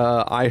guess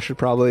I should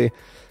probably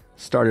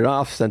start it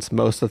off, since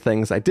most of the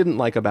things I didn't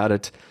like about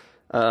it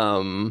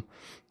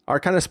are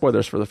kind of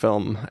spoilers for the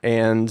film.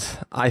 And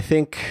I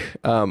think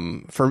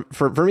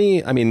for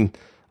me, I mean,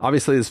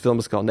 obviously this film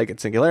is called Naked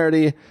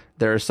Singularity.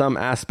 There are some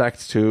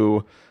aspects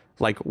to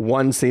like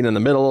one scene in the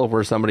middle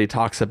where somebody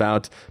talks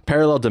about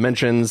parallel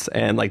dimensions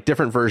and like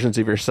different versions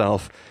of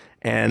yourself.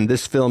 And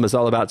this film is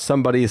all about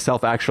somebody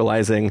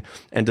self-actualizing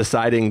and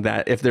deciding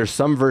that if there's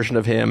some version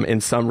of him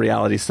in some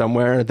reality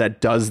somewhere that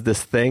does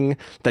this thing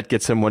that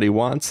gets him what he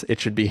wants,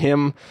 it should be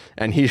him,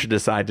 and he should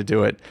decide to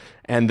do it.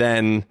 And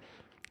then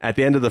at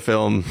the end of the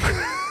film,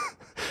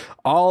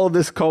 all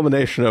this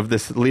culmination of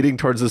this leading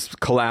towards this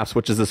collapse,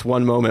 which is this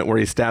one moment where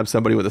he stabs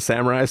somebody with a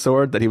samurai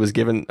sword that he was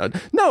given.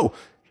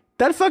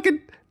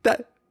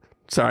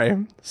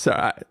 Sorry,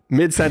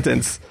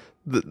 mid-sentence.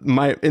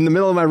 In the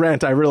middle of my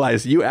rant, I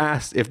realized you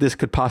asked if this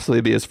could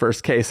possibly be his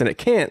first case, and it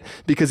can't,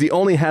 because he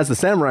only has the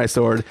samurai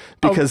sword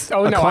because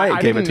a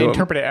client gave it to him. I didn't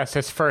interpret it as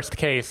his first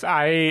case.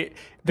 The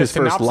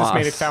synopsis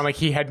made it sound like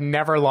he had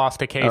never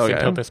lost a case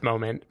until this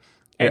moment,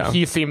 and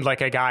he seemed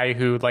like a guy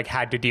who like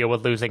had to deal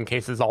with losing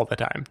cases all the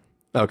time.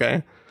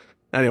 Okay.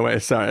 Anyway,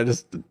 sorry, I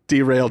just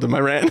derailed in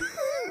my rant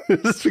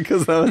just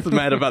because I was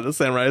mad about the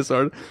samurai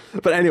sword.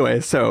 But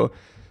anyway, so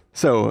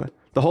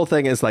the whole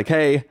thing is like,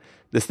 hey,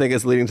 this thing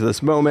is leading to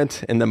this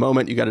moment. In the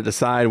moment, you got to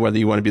decide whether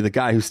you want to be the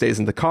guy who stays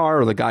in the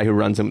car or the guy who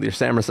runs in with your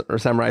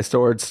samurai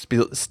sword,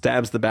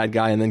 stabs the bad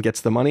guy, and then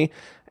gets the money.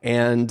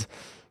 And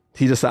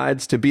he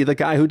decides to be the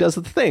guy who does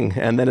the thing.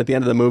 And then at the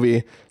end of the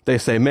movie, they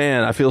say,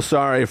 man, I feel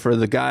sorry for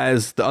the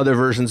guys, the other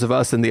versions of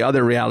us in the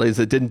other realities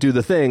that didn't do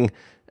the thing.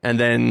 And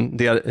then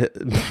Bill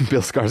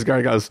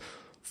Skarsgård goes,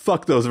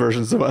 fuck those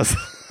versions of us,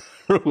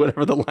 or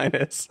whatever the line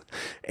is.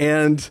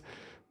 And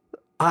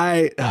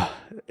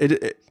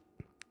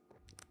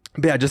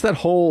yeah, just that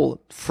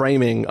whole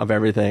framing of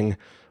everything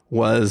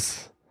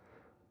was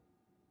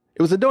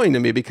annoying to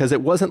me, because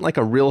it wasn't like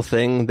a real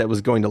thing that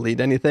was going to lead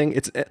to anything.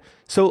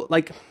 So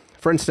like,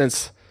 for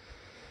instance,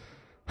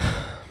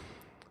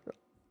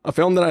 a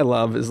film that I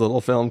love is a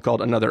little film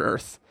called Another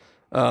Earth,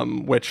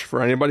 which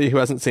for anybody who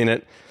hasn't seen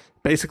it,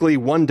 basically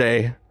one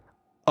day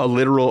a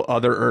literal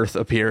other Earth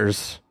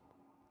appears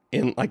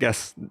in, I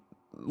guess,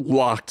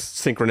 locked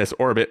synchronous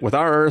orbit with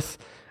our Earth.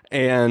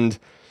 And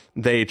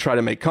They try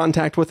to make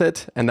contact with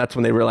it, and that's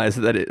when they realize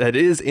that it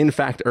is in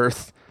fact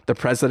Earth. The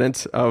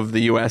president of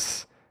the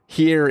U.S.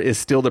 here is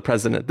still the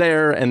president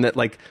there, and that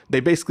like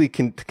they basically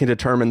can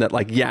determine that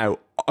like, yeah,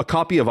 a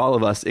copy of all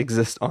of us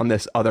exists on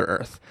this other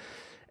Earth.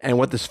 And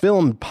what this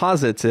film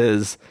posits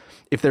is,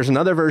 if there's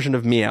another version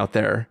of me out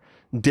there,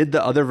 did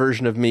the other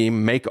version of me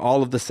make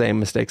all of the same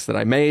mistakes that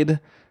I made?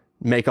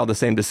 Make all the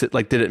same,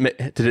 like, did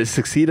it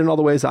succeed in all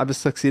the ways I've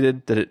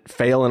succeeded? Did it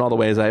fail in all the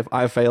ways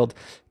I've failed?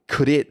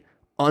 Could it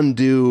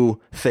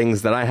undo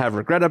things that I have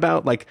regret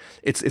about? Like,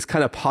 it's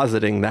kind of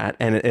positing that,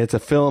 and it's a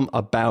film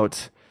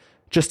about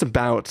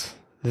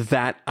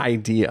that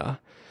idea.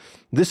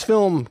 This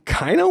film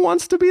kind of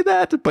wants to be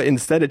that, but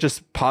instead it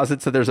just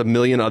posits that there's a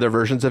million other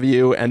versions of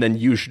you, and then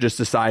you should just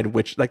decide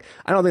which. Like,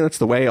 I don't think that's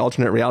the way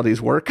alternate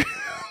realities work,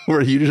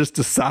 where you just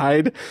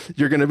decide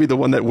you're going to be the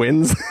one that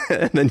wins,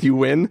 and then you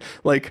win.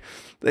 Like,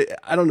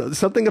 I don't know,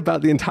 something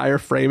about the entire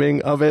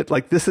framing of it.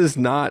 Like, this is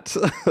not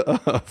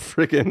a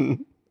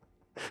freaking,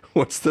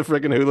 what's the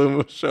freaking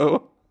Hulu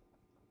show?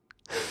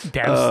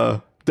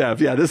 Devs.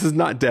 Dev. Yeah, this is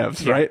not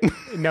Devs, yeah. Right?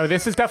 No,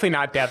 this is definitely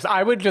not Devs.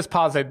 I would just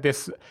posit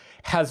this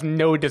has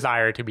no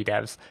desire to be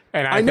Devs.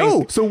 And I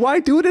know. So why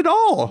do it at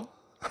all?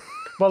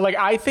 Well, like,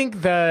 I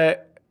think the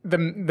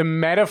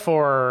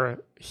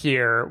metaphor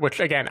here, which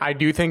again, I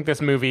do think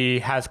this movie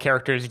has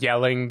characters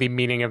yelling the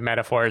meaning of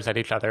metaphors at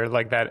each other.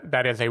 Like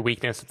that is a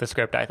weakness of the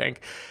script, I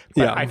think.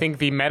 But yeah. I think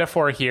the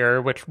metaphor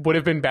here, which would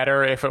have been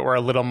better if it were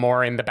a little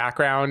more in the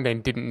background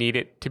and didn't need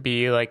it to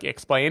be like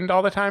explained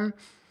all the time,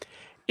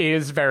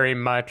 is very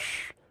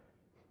much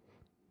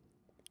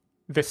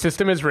the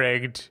system is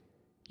rigged.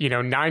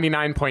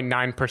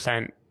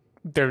 99.9%,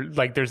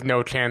 there's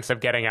no chance of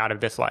getting out of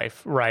this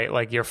life, right?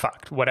 Like, you're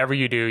fucked. Whatever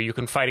you do, you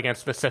can fight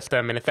against the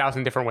system in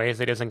 1,000 different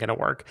ways. It isn't going to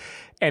work.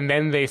 And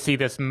then they see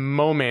this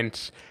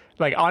moment.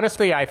 Like,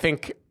 honestly, I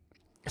think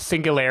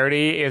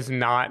singularity is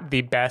not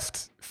the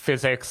best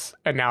physics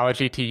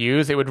analogy to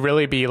use. It would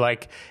really be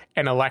like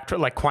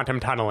like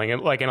quantum tunneling,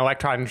 like an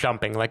electron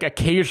jumping. Like,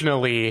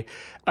 occasionally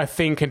a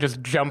thing can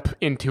just jump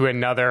into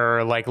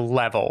another like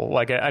level,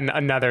 like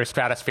another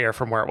stratosphere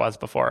from where it was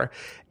before.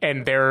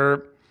 And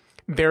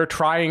they're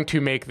trying to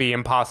make the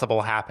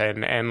impossible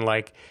happen and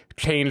like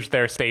change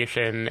their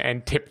station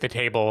and tip the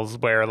tables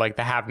where like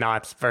the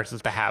have-nots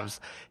versus the haves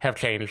have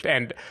changed.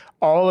 And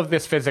all of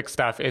this physics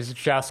stuff is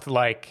just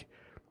like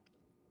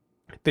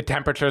the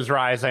temperature's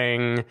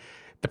rising,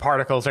 the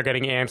particles are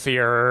getting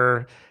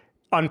antsier,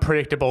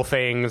 unpredictable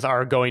things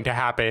are going to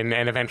happen,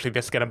 and eventually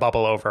this is going to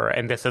bubble over.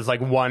 And this is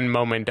like one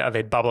moment of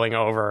it bubbling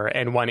over,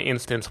 and one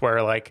instance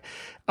where like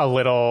a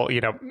little,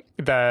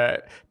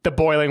 the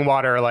boiling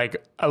water,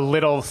 like a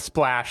little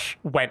splash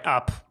went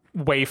up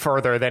way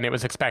further than it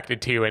was expected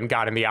to and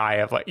got in the eye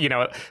of like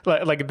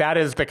that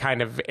is the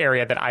kind of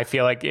area that I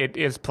feel like it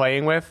is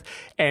playing with.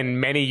 And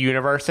many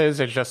universes,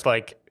 it's just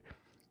like,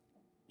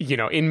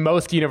 in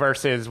most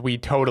universes we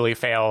totally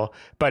fail,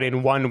 but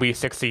in one we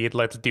succeed.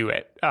 Let's do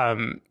it.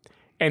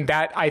 And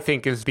that, I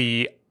think, is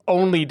the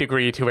only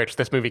degree to which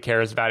this movie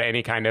cares about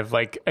any kind of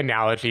like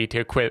analogy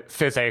to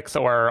physics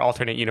or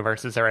alternate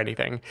universes or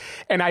anything.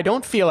 And I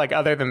don't feel like,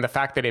 other than the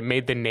fact that it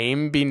made the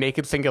name be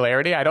Naked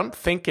Singularity, I don't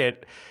think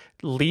it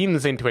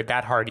leans into it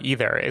that hard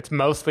either. It's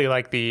mostly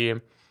like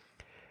the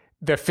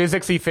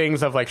physicsy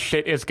things of like,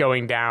 shit is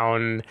going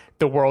down,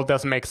 the world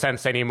doesn't make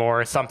sense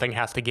anymore, something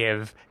has to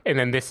give, and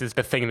then this is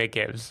the thing that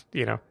gives,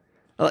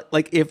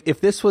 Like,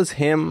 if this was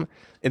him,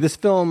 if this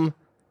film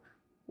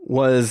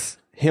was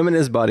him and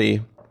his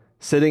buddy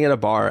sitting at a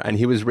bar and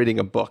he was reading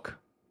a book,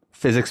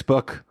 physics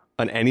book,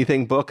 an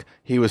anything book,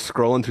 he was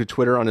scrolling through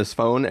Twitter on his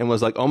phone and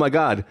was like, oh my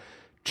God,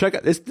 check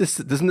out this,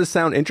 doesn't this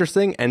sound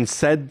interesting? And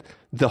said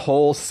the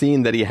whole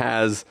scene that he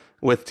has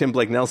with Tim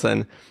Blake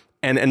Nelson,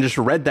 and just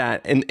read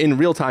that in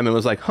real time and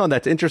was like, huh,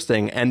 that's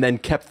interesting. And then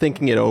kept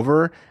thinking it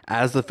over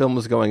as the film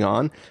was going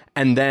on.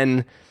 And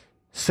then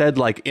said,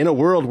 like, in a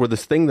world where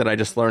this thing that I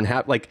just learned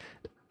happened, like,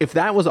 if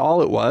that was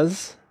all it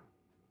was,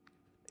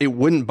 it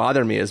wouldn't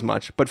bother me as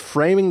much. But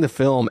framing the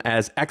film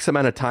as X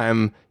amount of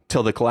time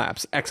till the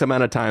collapse, X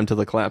amount of time till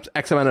the collapse,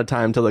 X amount of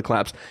time till the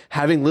collapse,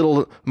 having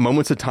little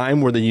moments of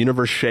time where the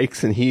universe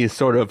shakes and he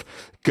sort of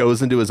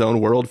goes into his own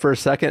world for a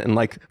second, and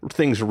like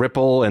things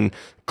ripple and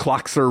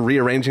clocks are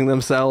rearranging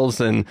themselves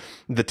and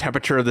the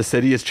temperature of the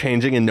city is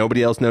changing and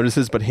nobody else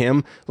notices but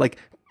him. Like,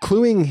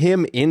 cluing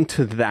him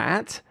into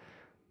that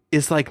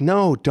is like,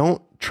 no,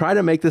 don't try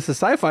to make this a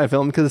sci-fi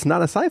film, because it's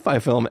not a sci-fi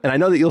film. And I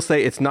know that you'll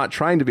say it's not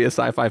trying to be a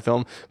sci-fi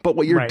film, but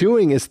what you're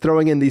doing is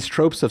throwing in these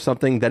tropes of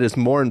something that is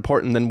more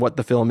important than what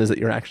the film is that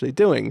you're actually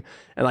doing.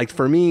 And like,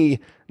 for me,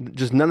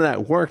 just none of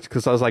that worked,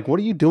 because I was like, what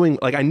are you doing?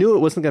 Like, I knew it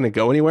wasn't going to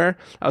go anywhere.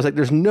 I was like,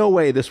 there's no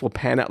way this will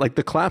pan out. Like,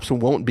 the collapse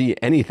won't be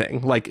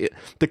anything. Like,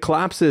 the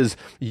collapse is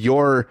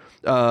your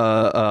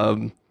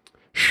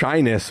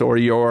shyness or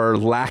your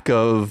lack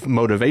of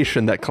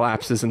motivation that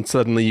collapses, and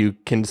suddenly you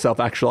can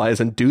self-actualize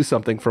and do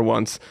something for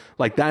once.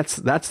 Like, that's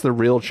the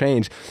real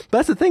change. But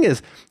that's the thing,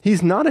 is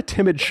he's not a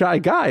timid, shy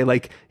guy.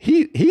 Like,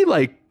 he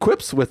like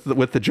quips with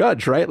the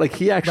judge, right? Like,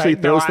 he actually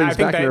throws things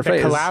back in her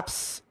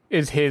face.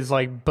 is his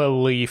like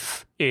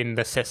belief in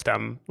the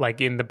system, like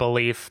in the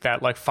belief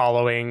that like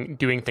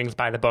doing things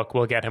by the book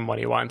will get him what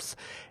he wants.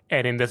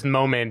 And in this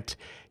moment,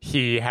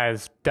 he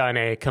has done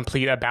a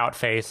complete about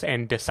face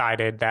and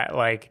decided that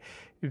like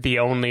the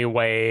only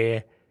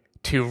way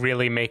to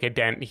really make a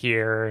dent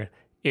here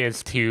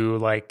is to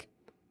like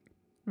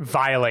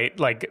violate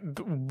like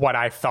what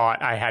I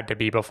thought I had to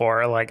be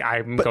before. Like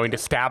I'm going to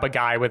stab a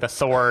guy with a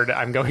sword.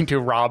 I'm going to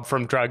rob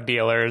from drug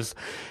dealers,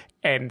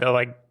 and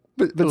like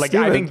like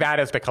Steven, I think that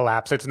is the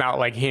collapse. It's not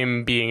like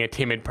him being a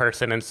timid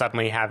person and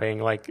suddenly having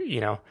like, you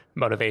know,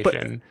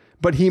 motivation.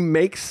 But he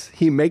makes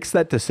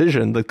that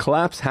decision. The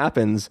collapse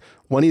happens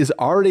when he's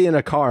already in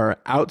a car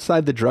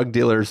outside the drug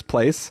dealer's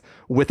place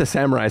with a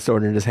samurai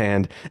sword in his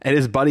hand, and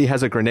his buddy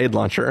has a grenade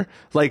launcher.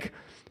 Like,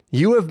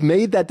 you have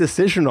made that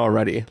decision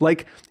already.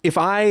 Like,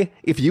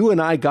 if you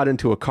and I got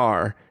into a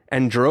car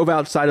and drove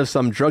outside of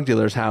some drug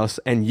dealer's house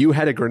and you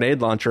had a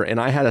grenade launcher and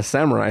I had a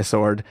samurai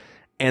sword,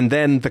 and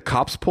then the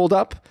cops pulled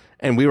up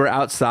and we were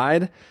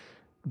outside,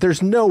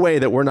 there's no way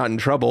that we're not in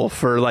trouble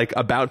for like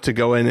about to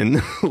go in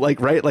and like,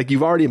 right? Like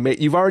you've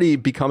already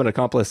become an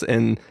accomplice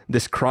in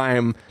this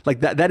crime.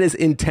 Like that is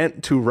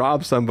intent to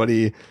rob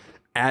somebody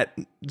at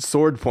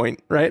sword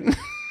point, right?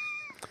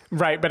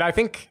 Right. But I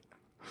think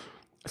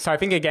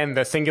again,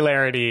 the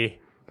singularity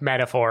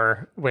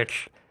metaphor,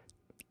 which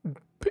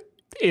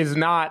is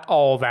not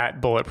all that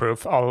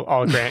bulletproof,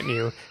 I'll grant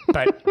you.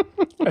 But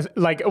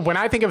like when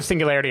I think of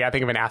singularity, I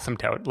think of an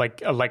asymptote,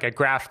 like a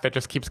graph that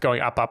just keeps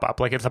going up, up, up,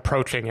 like it's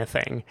approaching a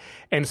thing.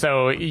 And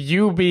so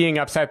you being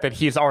upset that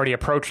he's already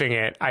approaching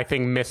it, I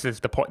think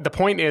misses the point. The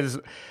point is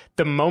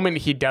the moment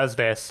he does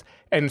this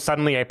and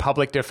suddenly a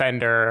public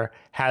defender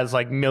has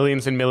like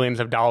millions and millions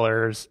of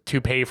dollars to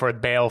pay for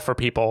bail for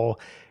people,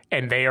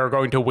 and they are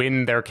going to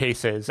win their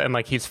cases. And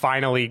like, he's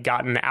finally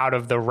gotten out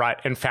of the rut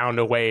and found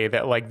a way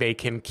that like they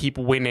can keep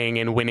winning,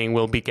 and winning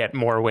will beget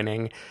more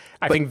winning.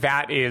 I think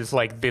that is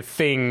like the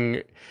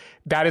thing,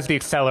 that is the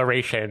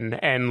acceleration.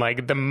 And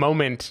like the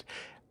moment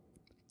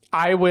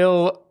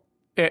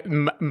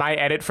my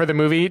edit for the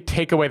movie,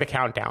 take away the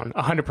countdown,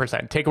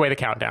 100%, take away the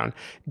countdown.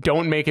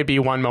 Don't make it be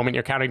one moment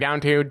you're counting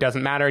down to.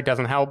 Doesn't matter. It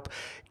doesn't help.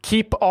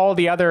 Keep all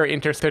the other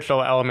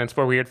interstitial elements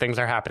where weird things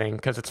are happening,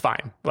 because it's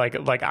fine.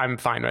 Like I'm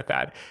fine with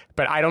that.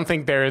 But I don't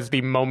think there is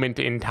the moment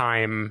in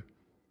time.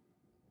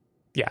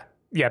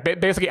 Yeah.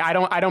 Basically, I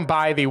don't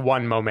buy the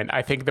one moment.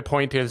 I think the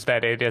point is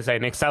that it is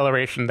an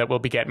acceleration that will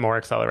beget more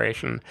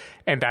acceleration,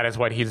 and that is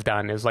what he's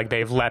done. Is like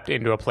they've leapt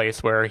into a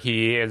place where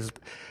he is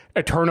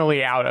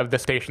eternally out of the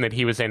station that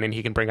he was in, and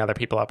he can bring other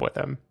people up with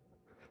him.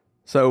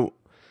 So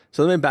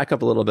let me back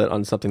up a little bit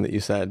on something that you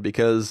said,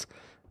 because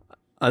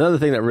another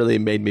thing that really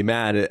made me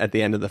mad at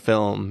the end of the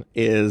film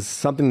is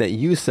something that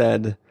you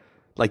said.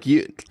 I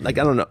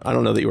don't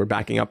know that you were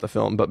backing up the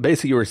film, but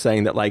basically you were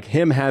saying that like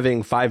him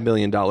having $5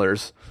 million,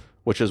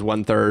 which is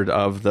 1/3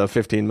 of the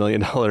 $15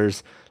 million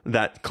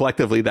that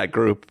collectively that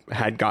group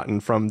had gotten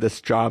from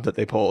this job that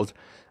they pulled,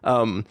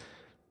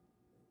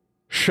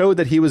 showed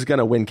that he was going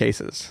to win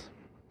cases.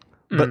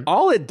 But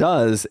all it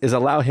does is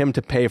allow him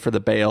to pay for the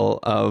bail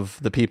of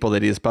the people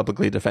that he is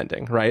publicly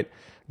defending, right?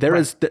 There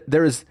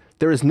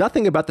is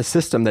nothing about the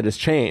system that has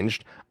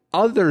changed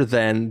other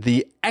than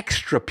the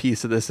extra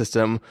piece of the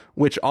system,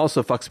 which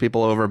also fucks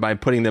people over by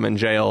putting them in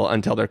jail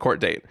until their court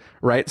date,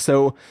 right?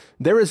 So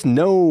there's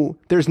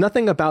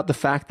nothing about the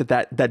fact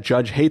that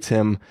judge hates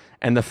him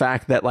and the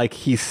fact that like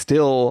he's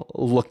still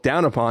looked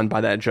down upon by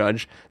that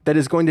judge that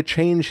is going to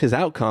change his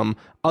outcome,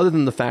 other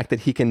than the fact that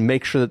he can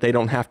make sure that they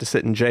don't have to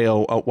sit in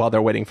jail while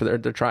they're waiting for their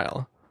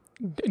trial.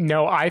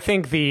 No, I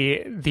think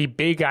the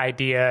big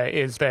idea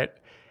is that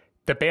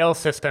the bail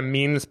system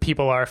means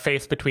people are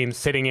faced between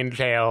sitting in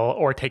jail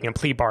or taking a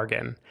plea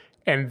bargain.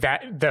 And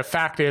that the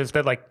fact is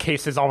that like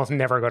cases almost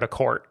never go to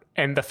court.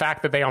 And the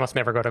fact that they almost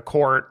never go to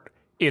court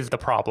is the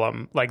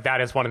problem. Like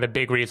that is one of the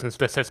big reasons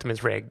the system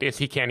is rigged, is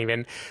he can't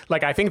even,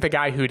 like, I think the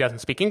guy who doesn't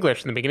speak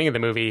English in the beginning of the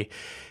movie,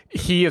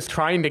 he is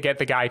trying to get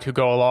the guy to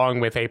go along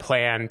with a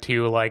plan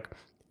to like,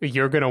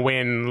 you're going to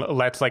win.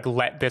 Let's like,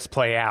 let this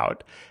play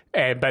out.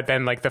 But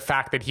then like the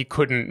fact that he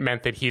couldn't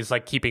meant that he's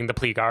like keeping the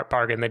plea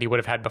bargain that he would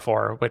have had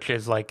before, which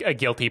is like a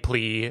guilty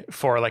plea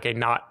for like a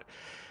not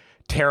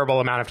terrible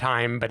amount of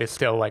time, but is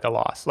still like a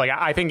loss. Like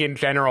I think in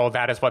general,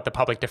 that is what the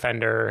public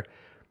defender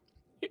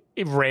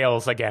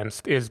rails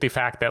against, is the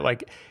fact that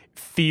like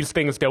these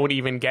things don't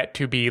even get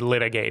to be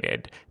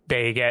litigated.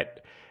 They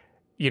get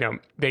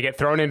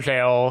thrown in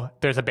jail.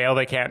 There's a bail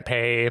they can't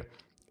pay.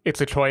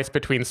 It's a choice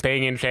between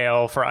staying in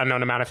jail for an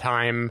unknown amount of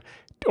time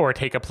or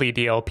take a plea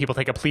deal. People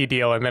take a plea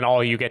deal, and then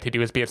all you get to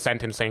do is be at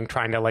sentencing,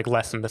 trying to like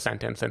lessen the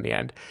sentence in the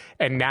end.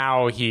 And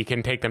now he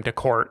can take them to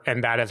court,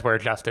 and that is where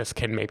justice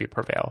can maybe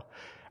prevail.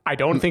 I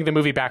don't think the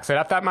movie backs it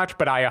up that much,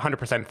 but I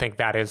 100% think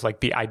that is like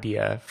the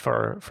idea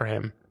for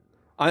him.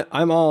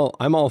 I'm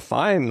all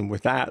fine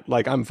with that.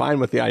 Like I'm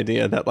fine with the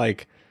idea that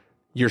like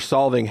you're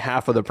solving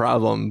half of the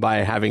problem by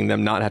having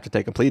them not have to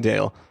take a plea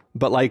deal.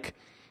 But like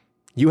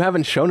you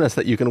haven't shown us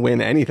that you can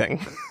win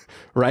anything.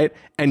 Right.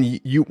 And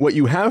what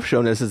you have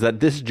shown us is that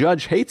this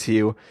judge hates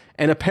you.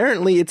 And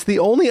apparently it's the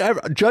only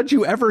judge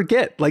you ever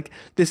get. Like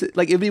this,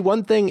 like it'd be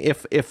one thing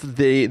if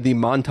the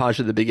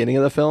montage at the beginning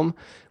of the film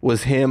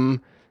was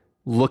him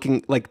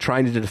looking like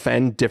trying to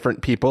defend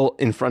different people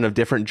in front of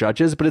different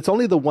judges, but it's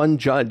only the one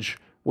judge,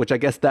 which I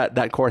guess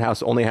that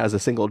courthouse only has a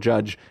single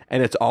judge,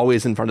 and it's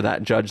always in front of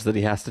that judge that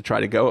he has to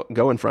try to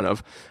go in front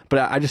of.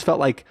 But I just felt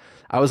like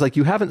I was like,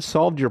 you haven't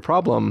solved your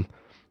problem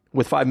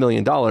with $5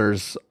 million.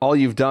 All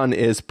you've done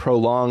is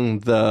prolong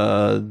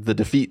the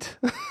defeat.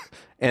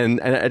 and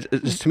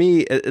to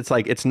me, it's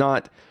like, it's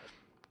not,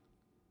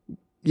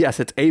 yes,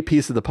 it's a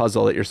piece of the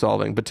puzzle that you're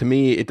solving, but to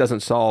me, it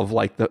doesn't solve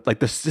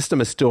the system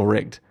is still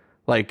rigged.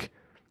 Like,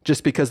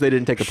 just because they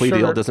didn't take a plea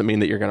deal doesn't mean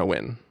that you're going to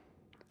win.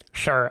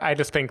 Sure. I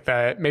just think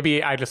that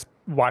maybe I just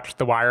watched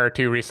The Wire or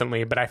two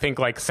recently, but I think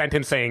like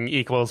sentencing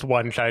equals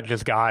one judge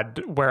is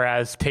God,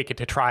 whereas take it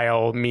to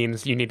trial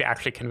means you need to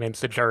actually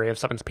convince the jury of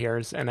someone's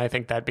peers. And I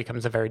think that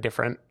becomes a very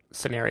different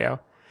scenario.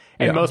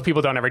 And most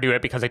people don't ever do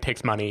it because it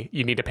takes money.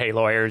 You need to pay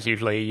lawyers.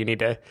 Usually you need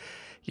to,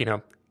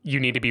 you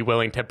need to be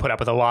willing to put up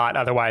with a lot.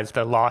 Otherwise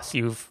the loss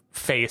you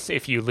face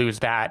if you lose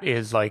that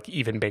is like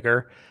even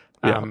bigger.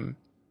 Yeah.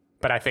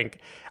 But I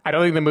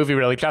don't think the movie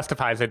really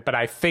justifies it, but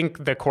I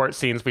think the court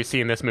scenes we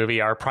see in this movie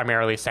are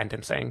primarily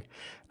sentencing.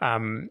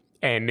 And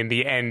in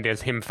the end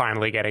is him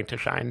finally getting to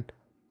shine.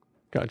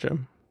 Gotcha.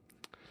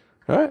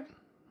 All right.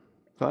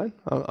 Fine.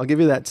 I'll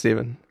give you that,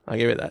 Stephen. I'll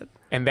give you that.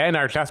 And then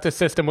our justice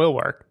system will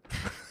work.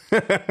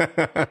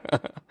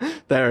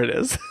 There it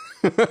is.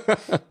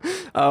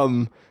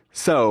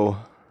 So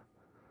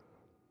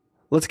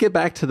let's get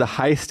back to the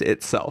heist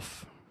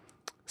itself.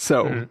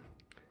 So,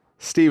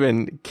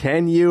 Stephen,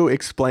 can you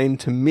explain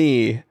to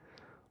me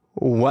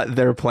what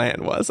their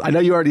plan was? I know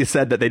you already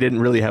said that they didn't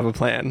really have a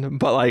plan,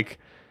 but like,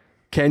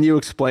 can you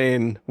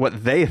explain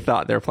what they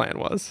thought their plan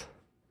was?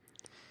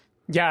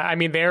 Yeah, I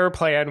mean, their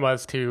plan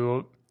was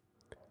to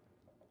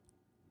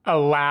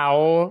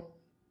allow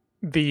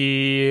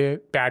the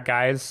bad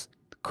guys,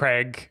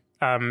 Craig,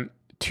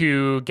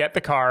 to get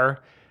the car.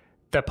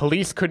 The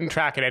police couldn't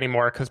track it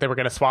anymore because they were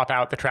going to swap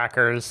out the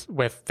trackers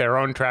with their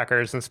own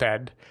trackers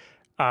instead.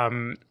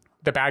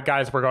 The bad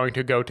guys were going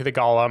to go to the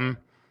Golem,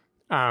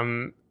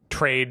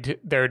 trade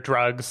their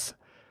drugs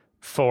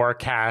for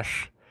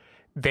cash.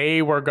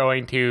 They were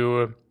going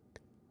to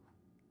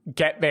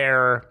get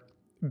there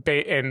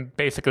and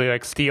basically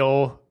like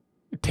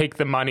take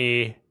the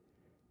money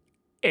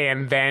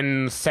and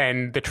then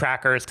send the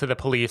trackers to the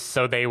police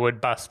so they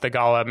would bust the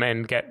Golem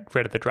and get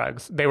rid of the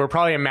drugs. They were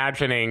probably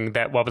imagining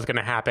that what was going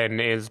to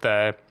happen is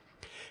the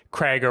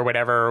Craig or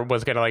whatever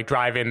was going to like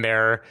drive in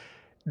there,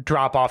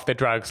 drop off the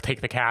drugs, take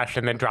the cash,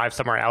 and then drive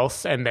somewhere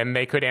else, and then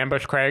they could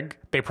ambush Craig.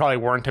 They probably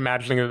weren't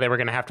imagining that they were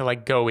going to have to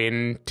like go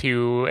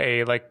into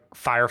a like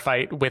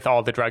firefight with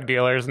all the drug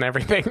dealers and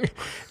everything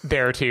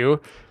there too.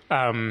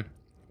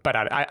 But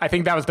I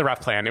think that was the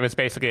rough plan. It was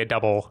basically a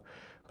double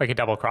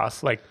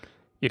cross. Like,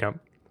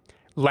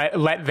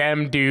 let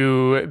them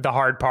do the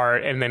hard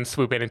part and then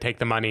swoop in and take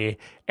the money,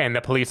 and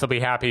the police will be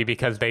happy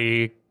because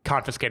they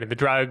confiscated the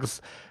drugs.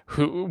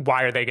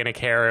 Why are they going to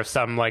care if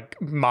some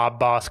like mob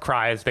boss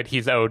cries that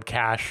he's owed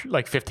cash,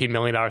 like $15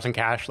 million in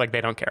cash? Like, they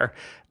don't care.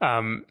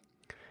 And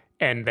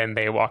then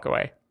they walk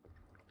away.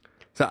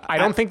 So I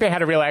don't think they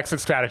had a real exit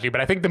strategy,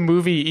 but I think the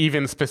movie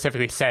even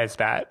specifically says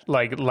that,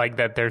 like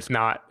that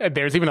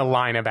there's even a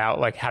line about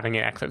like having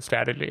an exit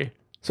strategy.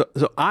 So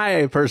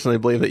I personally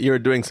believe that you're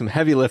doing some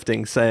heavy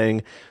lifting,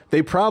 saying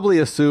they probably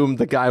assumed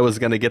the guy was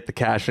going to get the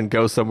cash and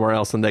go somewhere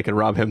else and they could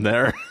rob him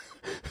there.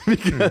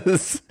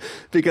 because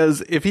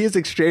if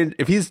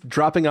he's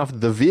dropping off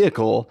the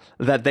vehicle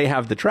that they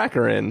have the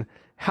tracker in,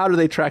 how do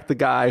they track the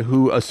guy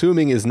who,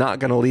 assuming, is not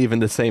going to leave in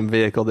the same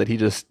vehicle that he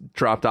just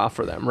dropped off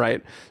for them,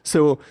 right?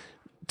 So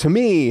to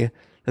me,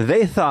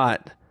 they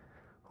thought,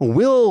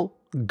 we'll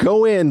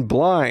go in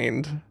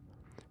blind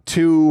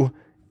to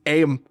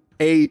a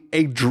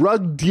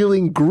drug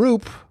dealing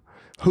group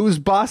whose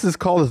boss is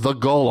called the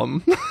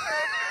Golem.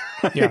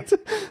 Right? Yeah.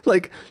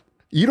 Like,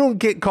 you don't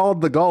get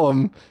called the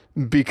Golem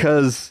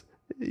because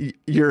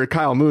you're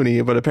Kyle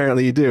Mooney, but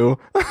apparently you do.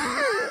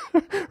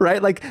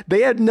 Right? Like,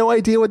 they had no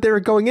idea what they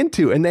were going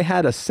into, and they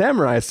had a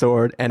samurai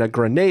sword and a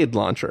grenade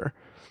launcher.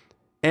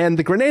 And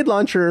the grenade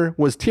launcher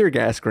was tear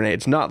gas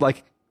grenades, not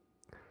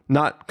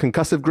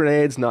concussive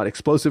grenades, not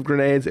explosive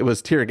grenades. It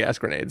was tear gas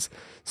grenades.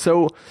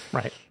 So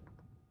right.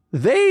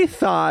 They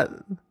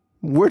thought,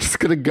 we're just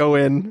going to go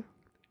in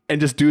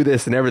and just do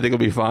this and everything will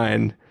be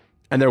fine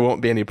and there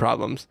won't be any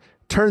problems.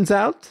 Turns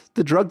out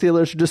the drug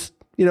dealers are just,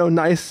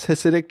 nice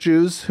Hasidic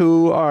Jews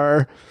who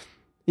are,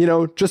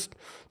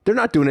 they're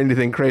not doing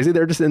anything crazy.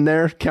 They're just in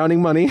there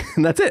counting money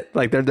and that's it.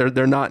 Like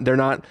they're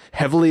not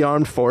heavily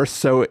armed force.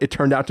 So it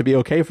turned out to be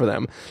okay for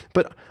them.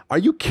 But are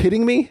you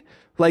kidding me?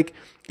 Like,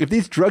 if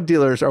these drug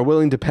dealers are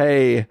willing to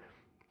pay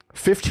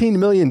 $15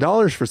 million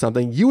for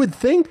something, you would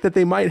think that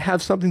they might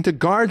have something to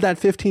guard that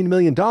 $15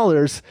 million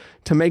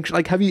to make,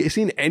 like, have you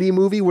seen any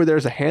movie where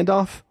there's a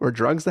handoff or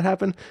drugs that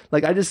happen?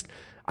 Like,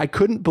 I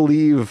couldn't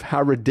believe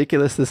how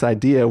ridiculous this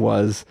idea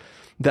was,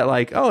 that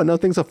like, oh, no,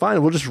 things are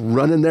fine. We'll just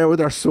run in there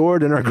with our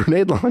sword and our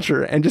grenade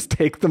launcher and just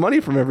take the money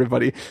from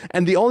everybody.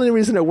 And the only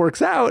reason it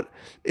works out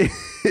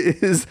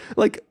is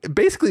like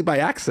basically by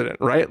accident,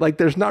 right? Like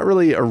there's not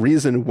really a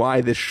reason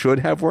why this should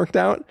have worked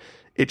out.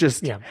 It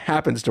just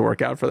happens to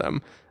work out for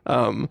them.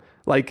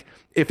 Like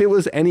if it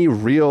was any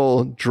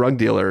real drug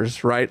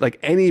dealers, right? Like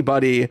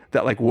anybody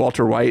that like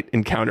Walter White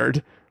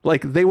encountered,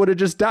 like they would have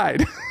just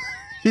died.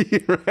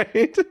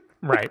 Right?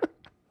 Right.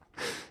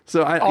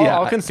 So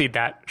I'll concede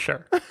that.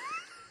 Sure.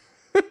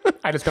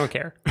 I just don't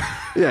care.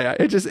 Yeah.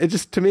 It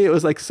just, to me, it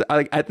was like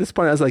at this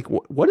point, I was like,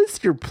 what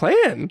is your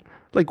plan?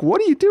 Like,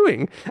 what are you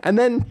doing? And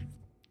then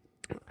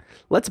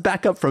let's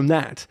back up from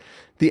that.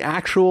 The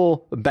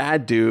actual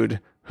bad dude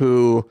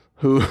who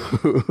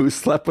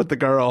slept with the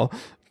girl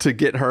to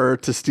get her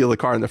to steal the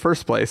car in the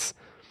first place.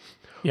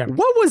 Yeah.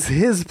 What was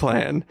his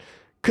plan?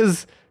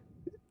 Because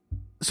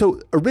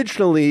so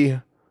originally,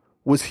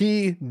 was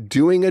he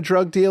doing a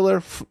drug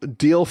deal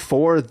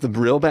for the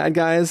real bad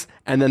guys,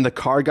 and then the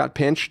car got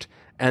pinched,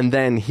 and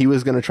then he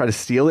was going to try to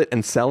steal it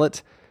and sell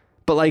it?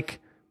 But like,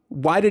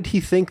 why did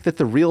he think that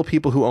the real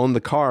people who owned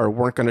the car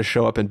weren't going to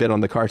show up and bid on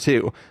the car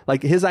too?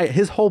 Like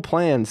his whole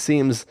plan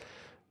seems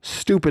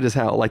stupid as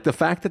hell. Like the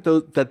fact that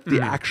the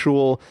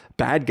actual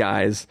bad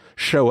guys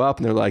show up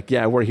and they're like,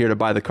 yeah, we're here to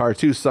buy the car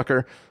too,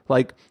 sucker.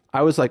 Like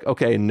I was like,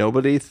 okay,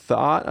 nobody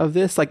thought of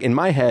this. Like in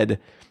my head,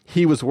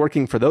 he was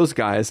working for those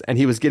guys and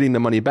he was getting the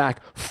money back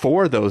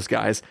for those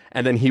guys.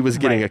 And then he was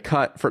getting a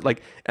cut for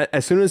like,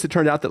 as soon as it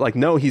turned out that like,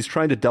 no, he's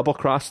trying to double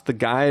cross the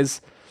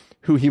guys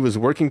who he was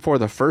working for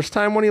the first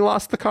time when he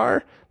lost the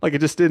car. Like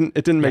it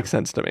didn't make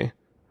sense to me.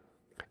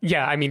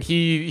 Yeah. I mean,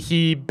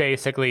 he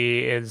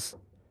basically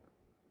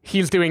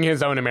he's doing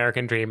his own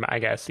American dream, I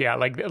guess. Yeah.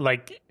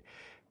 Like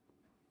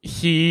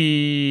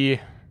he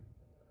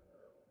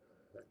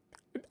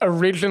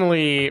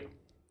originally,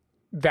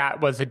 that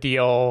was a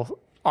deal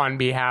on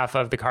behalf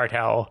of the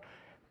cartel,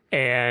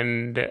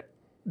 and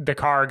the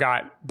car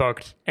got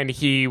booked and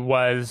he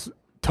was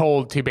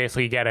told to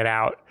basically get it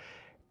out.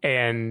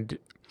 And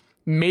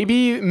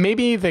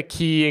maybe the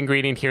key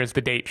ingredient here is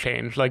the date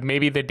change. Like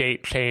maybe the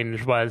date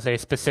change was a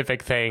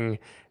specific thing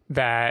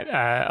that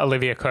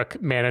Olivia Cooke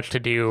managed to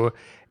do,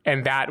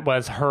 and that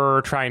was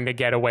her trying to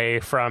get away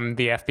from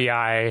the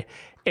FBI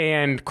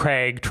and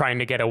Craig trying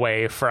to get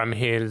away from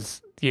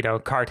his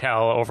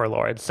cartel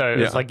overlords. So it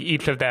was like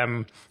each of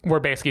them were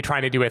basically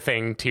trying to do a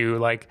thing to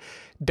like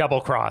double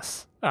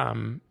cross.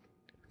 So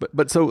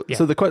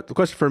the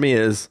question for me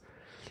is,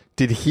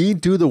 did he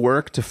do the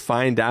work to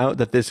find out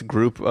that this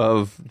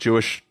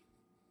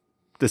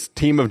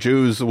team of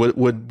Jews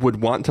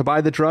would want to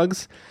buy the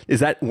drugs? Is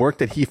that work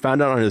that he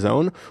found out on his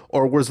own?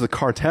 Or was the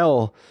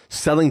cartel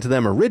selling to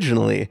them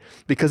originally?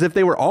 Because if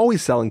they were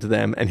always selling to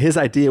them and his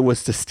idea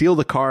was to steal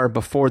the car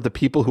before the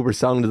people who were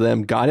selling to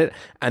them got it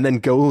and then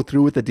go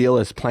through with the deal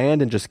as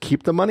planned and just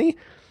keep the money,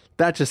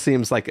 that just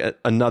seems like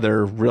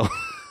another real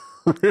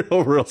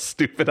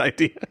stupid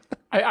idea.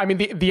 I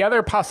mean, the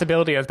other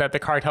possibility is that the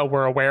cartel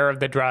were aware of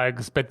the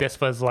drugs, but this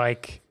was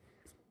like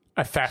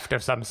a theft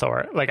of some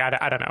sort. Like,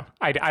 I don't know.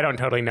 I don't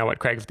totally know what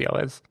Craig's deal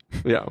is.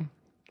 Yeah.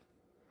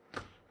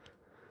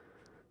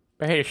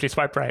 But hey, she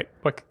swiped right.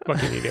 What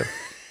can you do?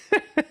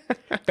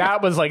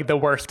 That was like the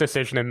worst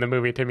decision in the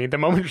movie to me. The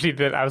moment she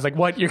did it, I was like,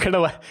 what? You're gonna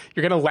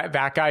let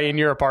that guy in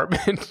your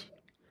apartment?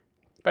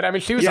 But I mean,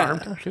 she was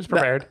armed. She was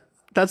prepared.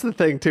 That's the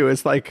thing too.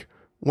 It's like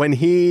when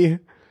he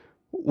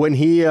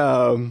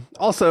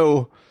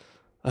also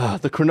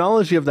the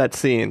chronology of that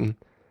scene.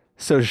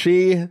 So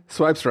she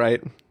swipes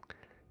right.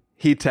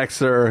 He texts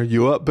her,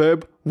 "You up,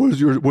 babe?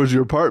 Where's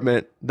your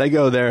apartment?" They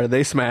go there,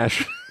 they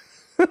smash.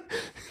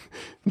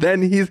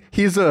 Then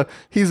he's a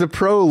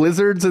pro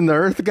lizards in the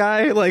earth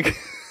guy. Like,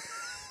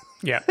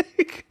 yeah,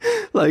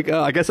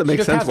 I guess it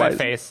makes sense. Why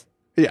face.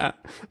 Yeah,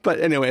 but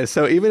anyway,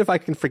 so even if I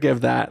can forgive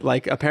that,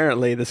 like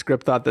apparently the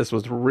script thought this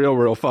was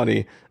real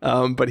funny.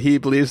 But he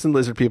believes in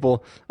lizard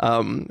people.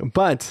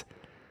 But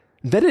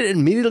then it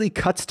immediately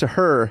cuts to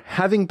her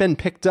having been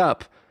picked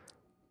up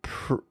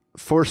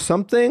for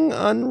something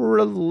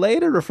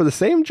unrelated or for the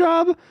same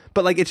job.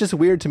 But like, it's just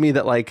weird to me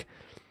that like,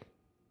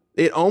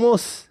 it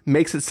almost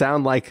makes it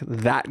sound like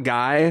that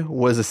guy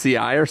was a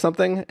CI or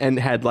something and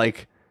had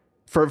like,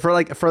 for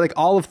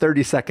all of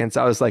 30 seconds,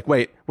 I was like,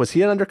 wait, was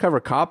he an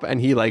undercover cop?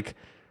 And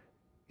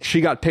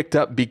she got picked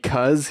up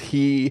because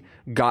he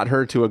got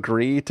her to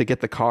agree to get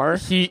the car.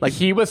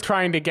 He was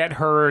trying to get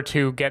her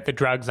to get the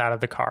drugs out of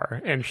the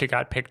car, and she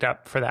got picked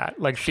up for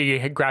that. Like, she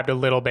had grabbed a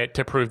little bit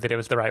to prove that it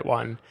was the right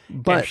one,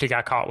 and she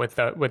got caught with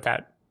that.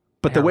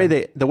 But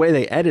heroin. the way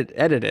they edit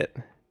it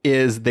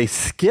is they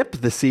skip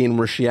the scene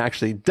where she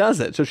actually does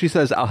it. So she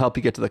says, "I'll help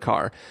you get to the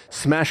car."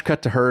 Smash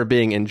cut to her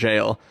being in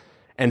jail.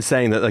 and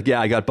saying that, like,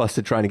 yeah, I got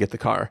busted trying to get the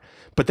car.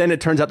 But then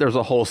it turns out there was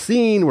a whole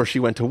scene where she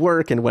went to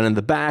work and went in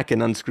the back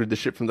and unscrewed the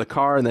shit from the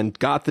car and then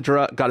got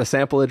a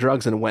sample of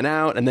drugs and went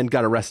out and then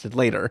got arrested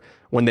later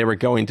when they were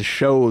going to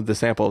show the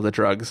sample of the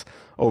drugs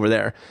over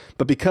there.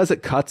 But because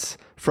it cuts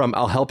from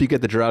I'll help you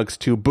get the drugs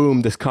to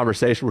boom, this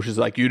conversation where she's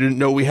like, you didn't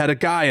know we had a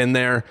guy in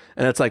there.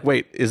 And it's like,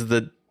 wait,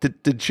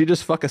 did she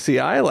just fuck a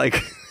CI?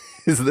 Like,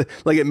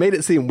 it made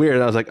it seem weird.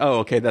 And I was like, oh,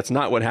 okay, that's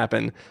not what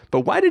happened.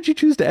 But why did you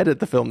choose to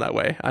edit the film that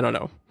way? I don't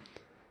know.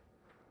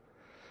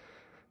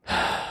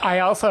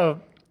 I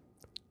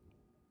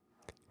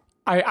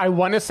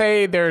want to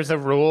say there's a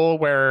rule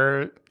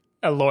where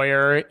a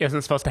lawyer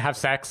isn't supposed to have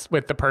sex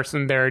with the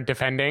person they're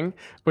defending,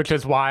 which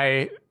is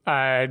why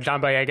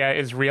John Boyega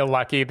is real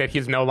lucky that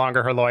he's no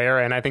longer her lawyer.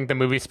 And I think the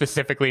movie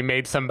specifically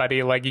made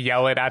somebody like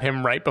yell it at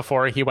him right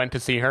before he went to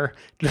see her,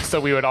 just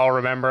so we would all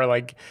remember,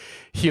 like,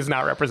 he's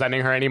not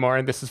representing her anymore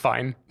and this is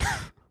fine.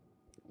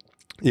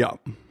 Yeah.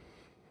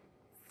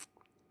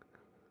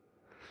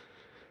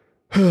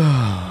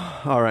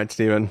 All right,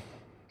 Steven.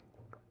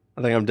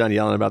 I think I'm done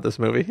yelling about this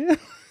movie.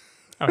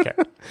 Okay.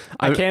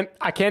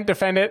 I can't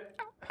defend it.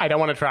 I don't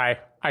want to try.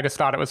 I just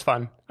thought it was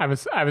fun. I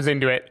was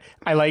into it.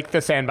 I like the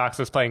sandbox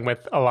it's playing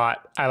with a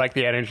lot. I like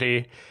the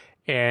energy,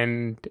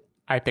 and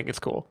I think it's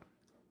cool.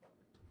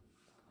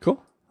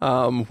 Cool.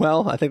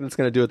 Well, I think that's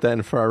going to do it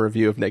then for our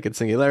review of Naked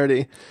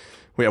Singularity.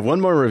 We have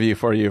one more review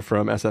for you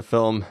from SF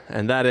Film,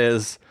 and that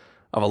is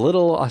of a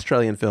little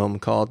Australian film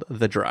called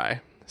The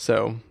Dry.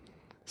 So,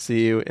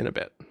 see you in a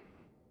bit.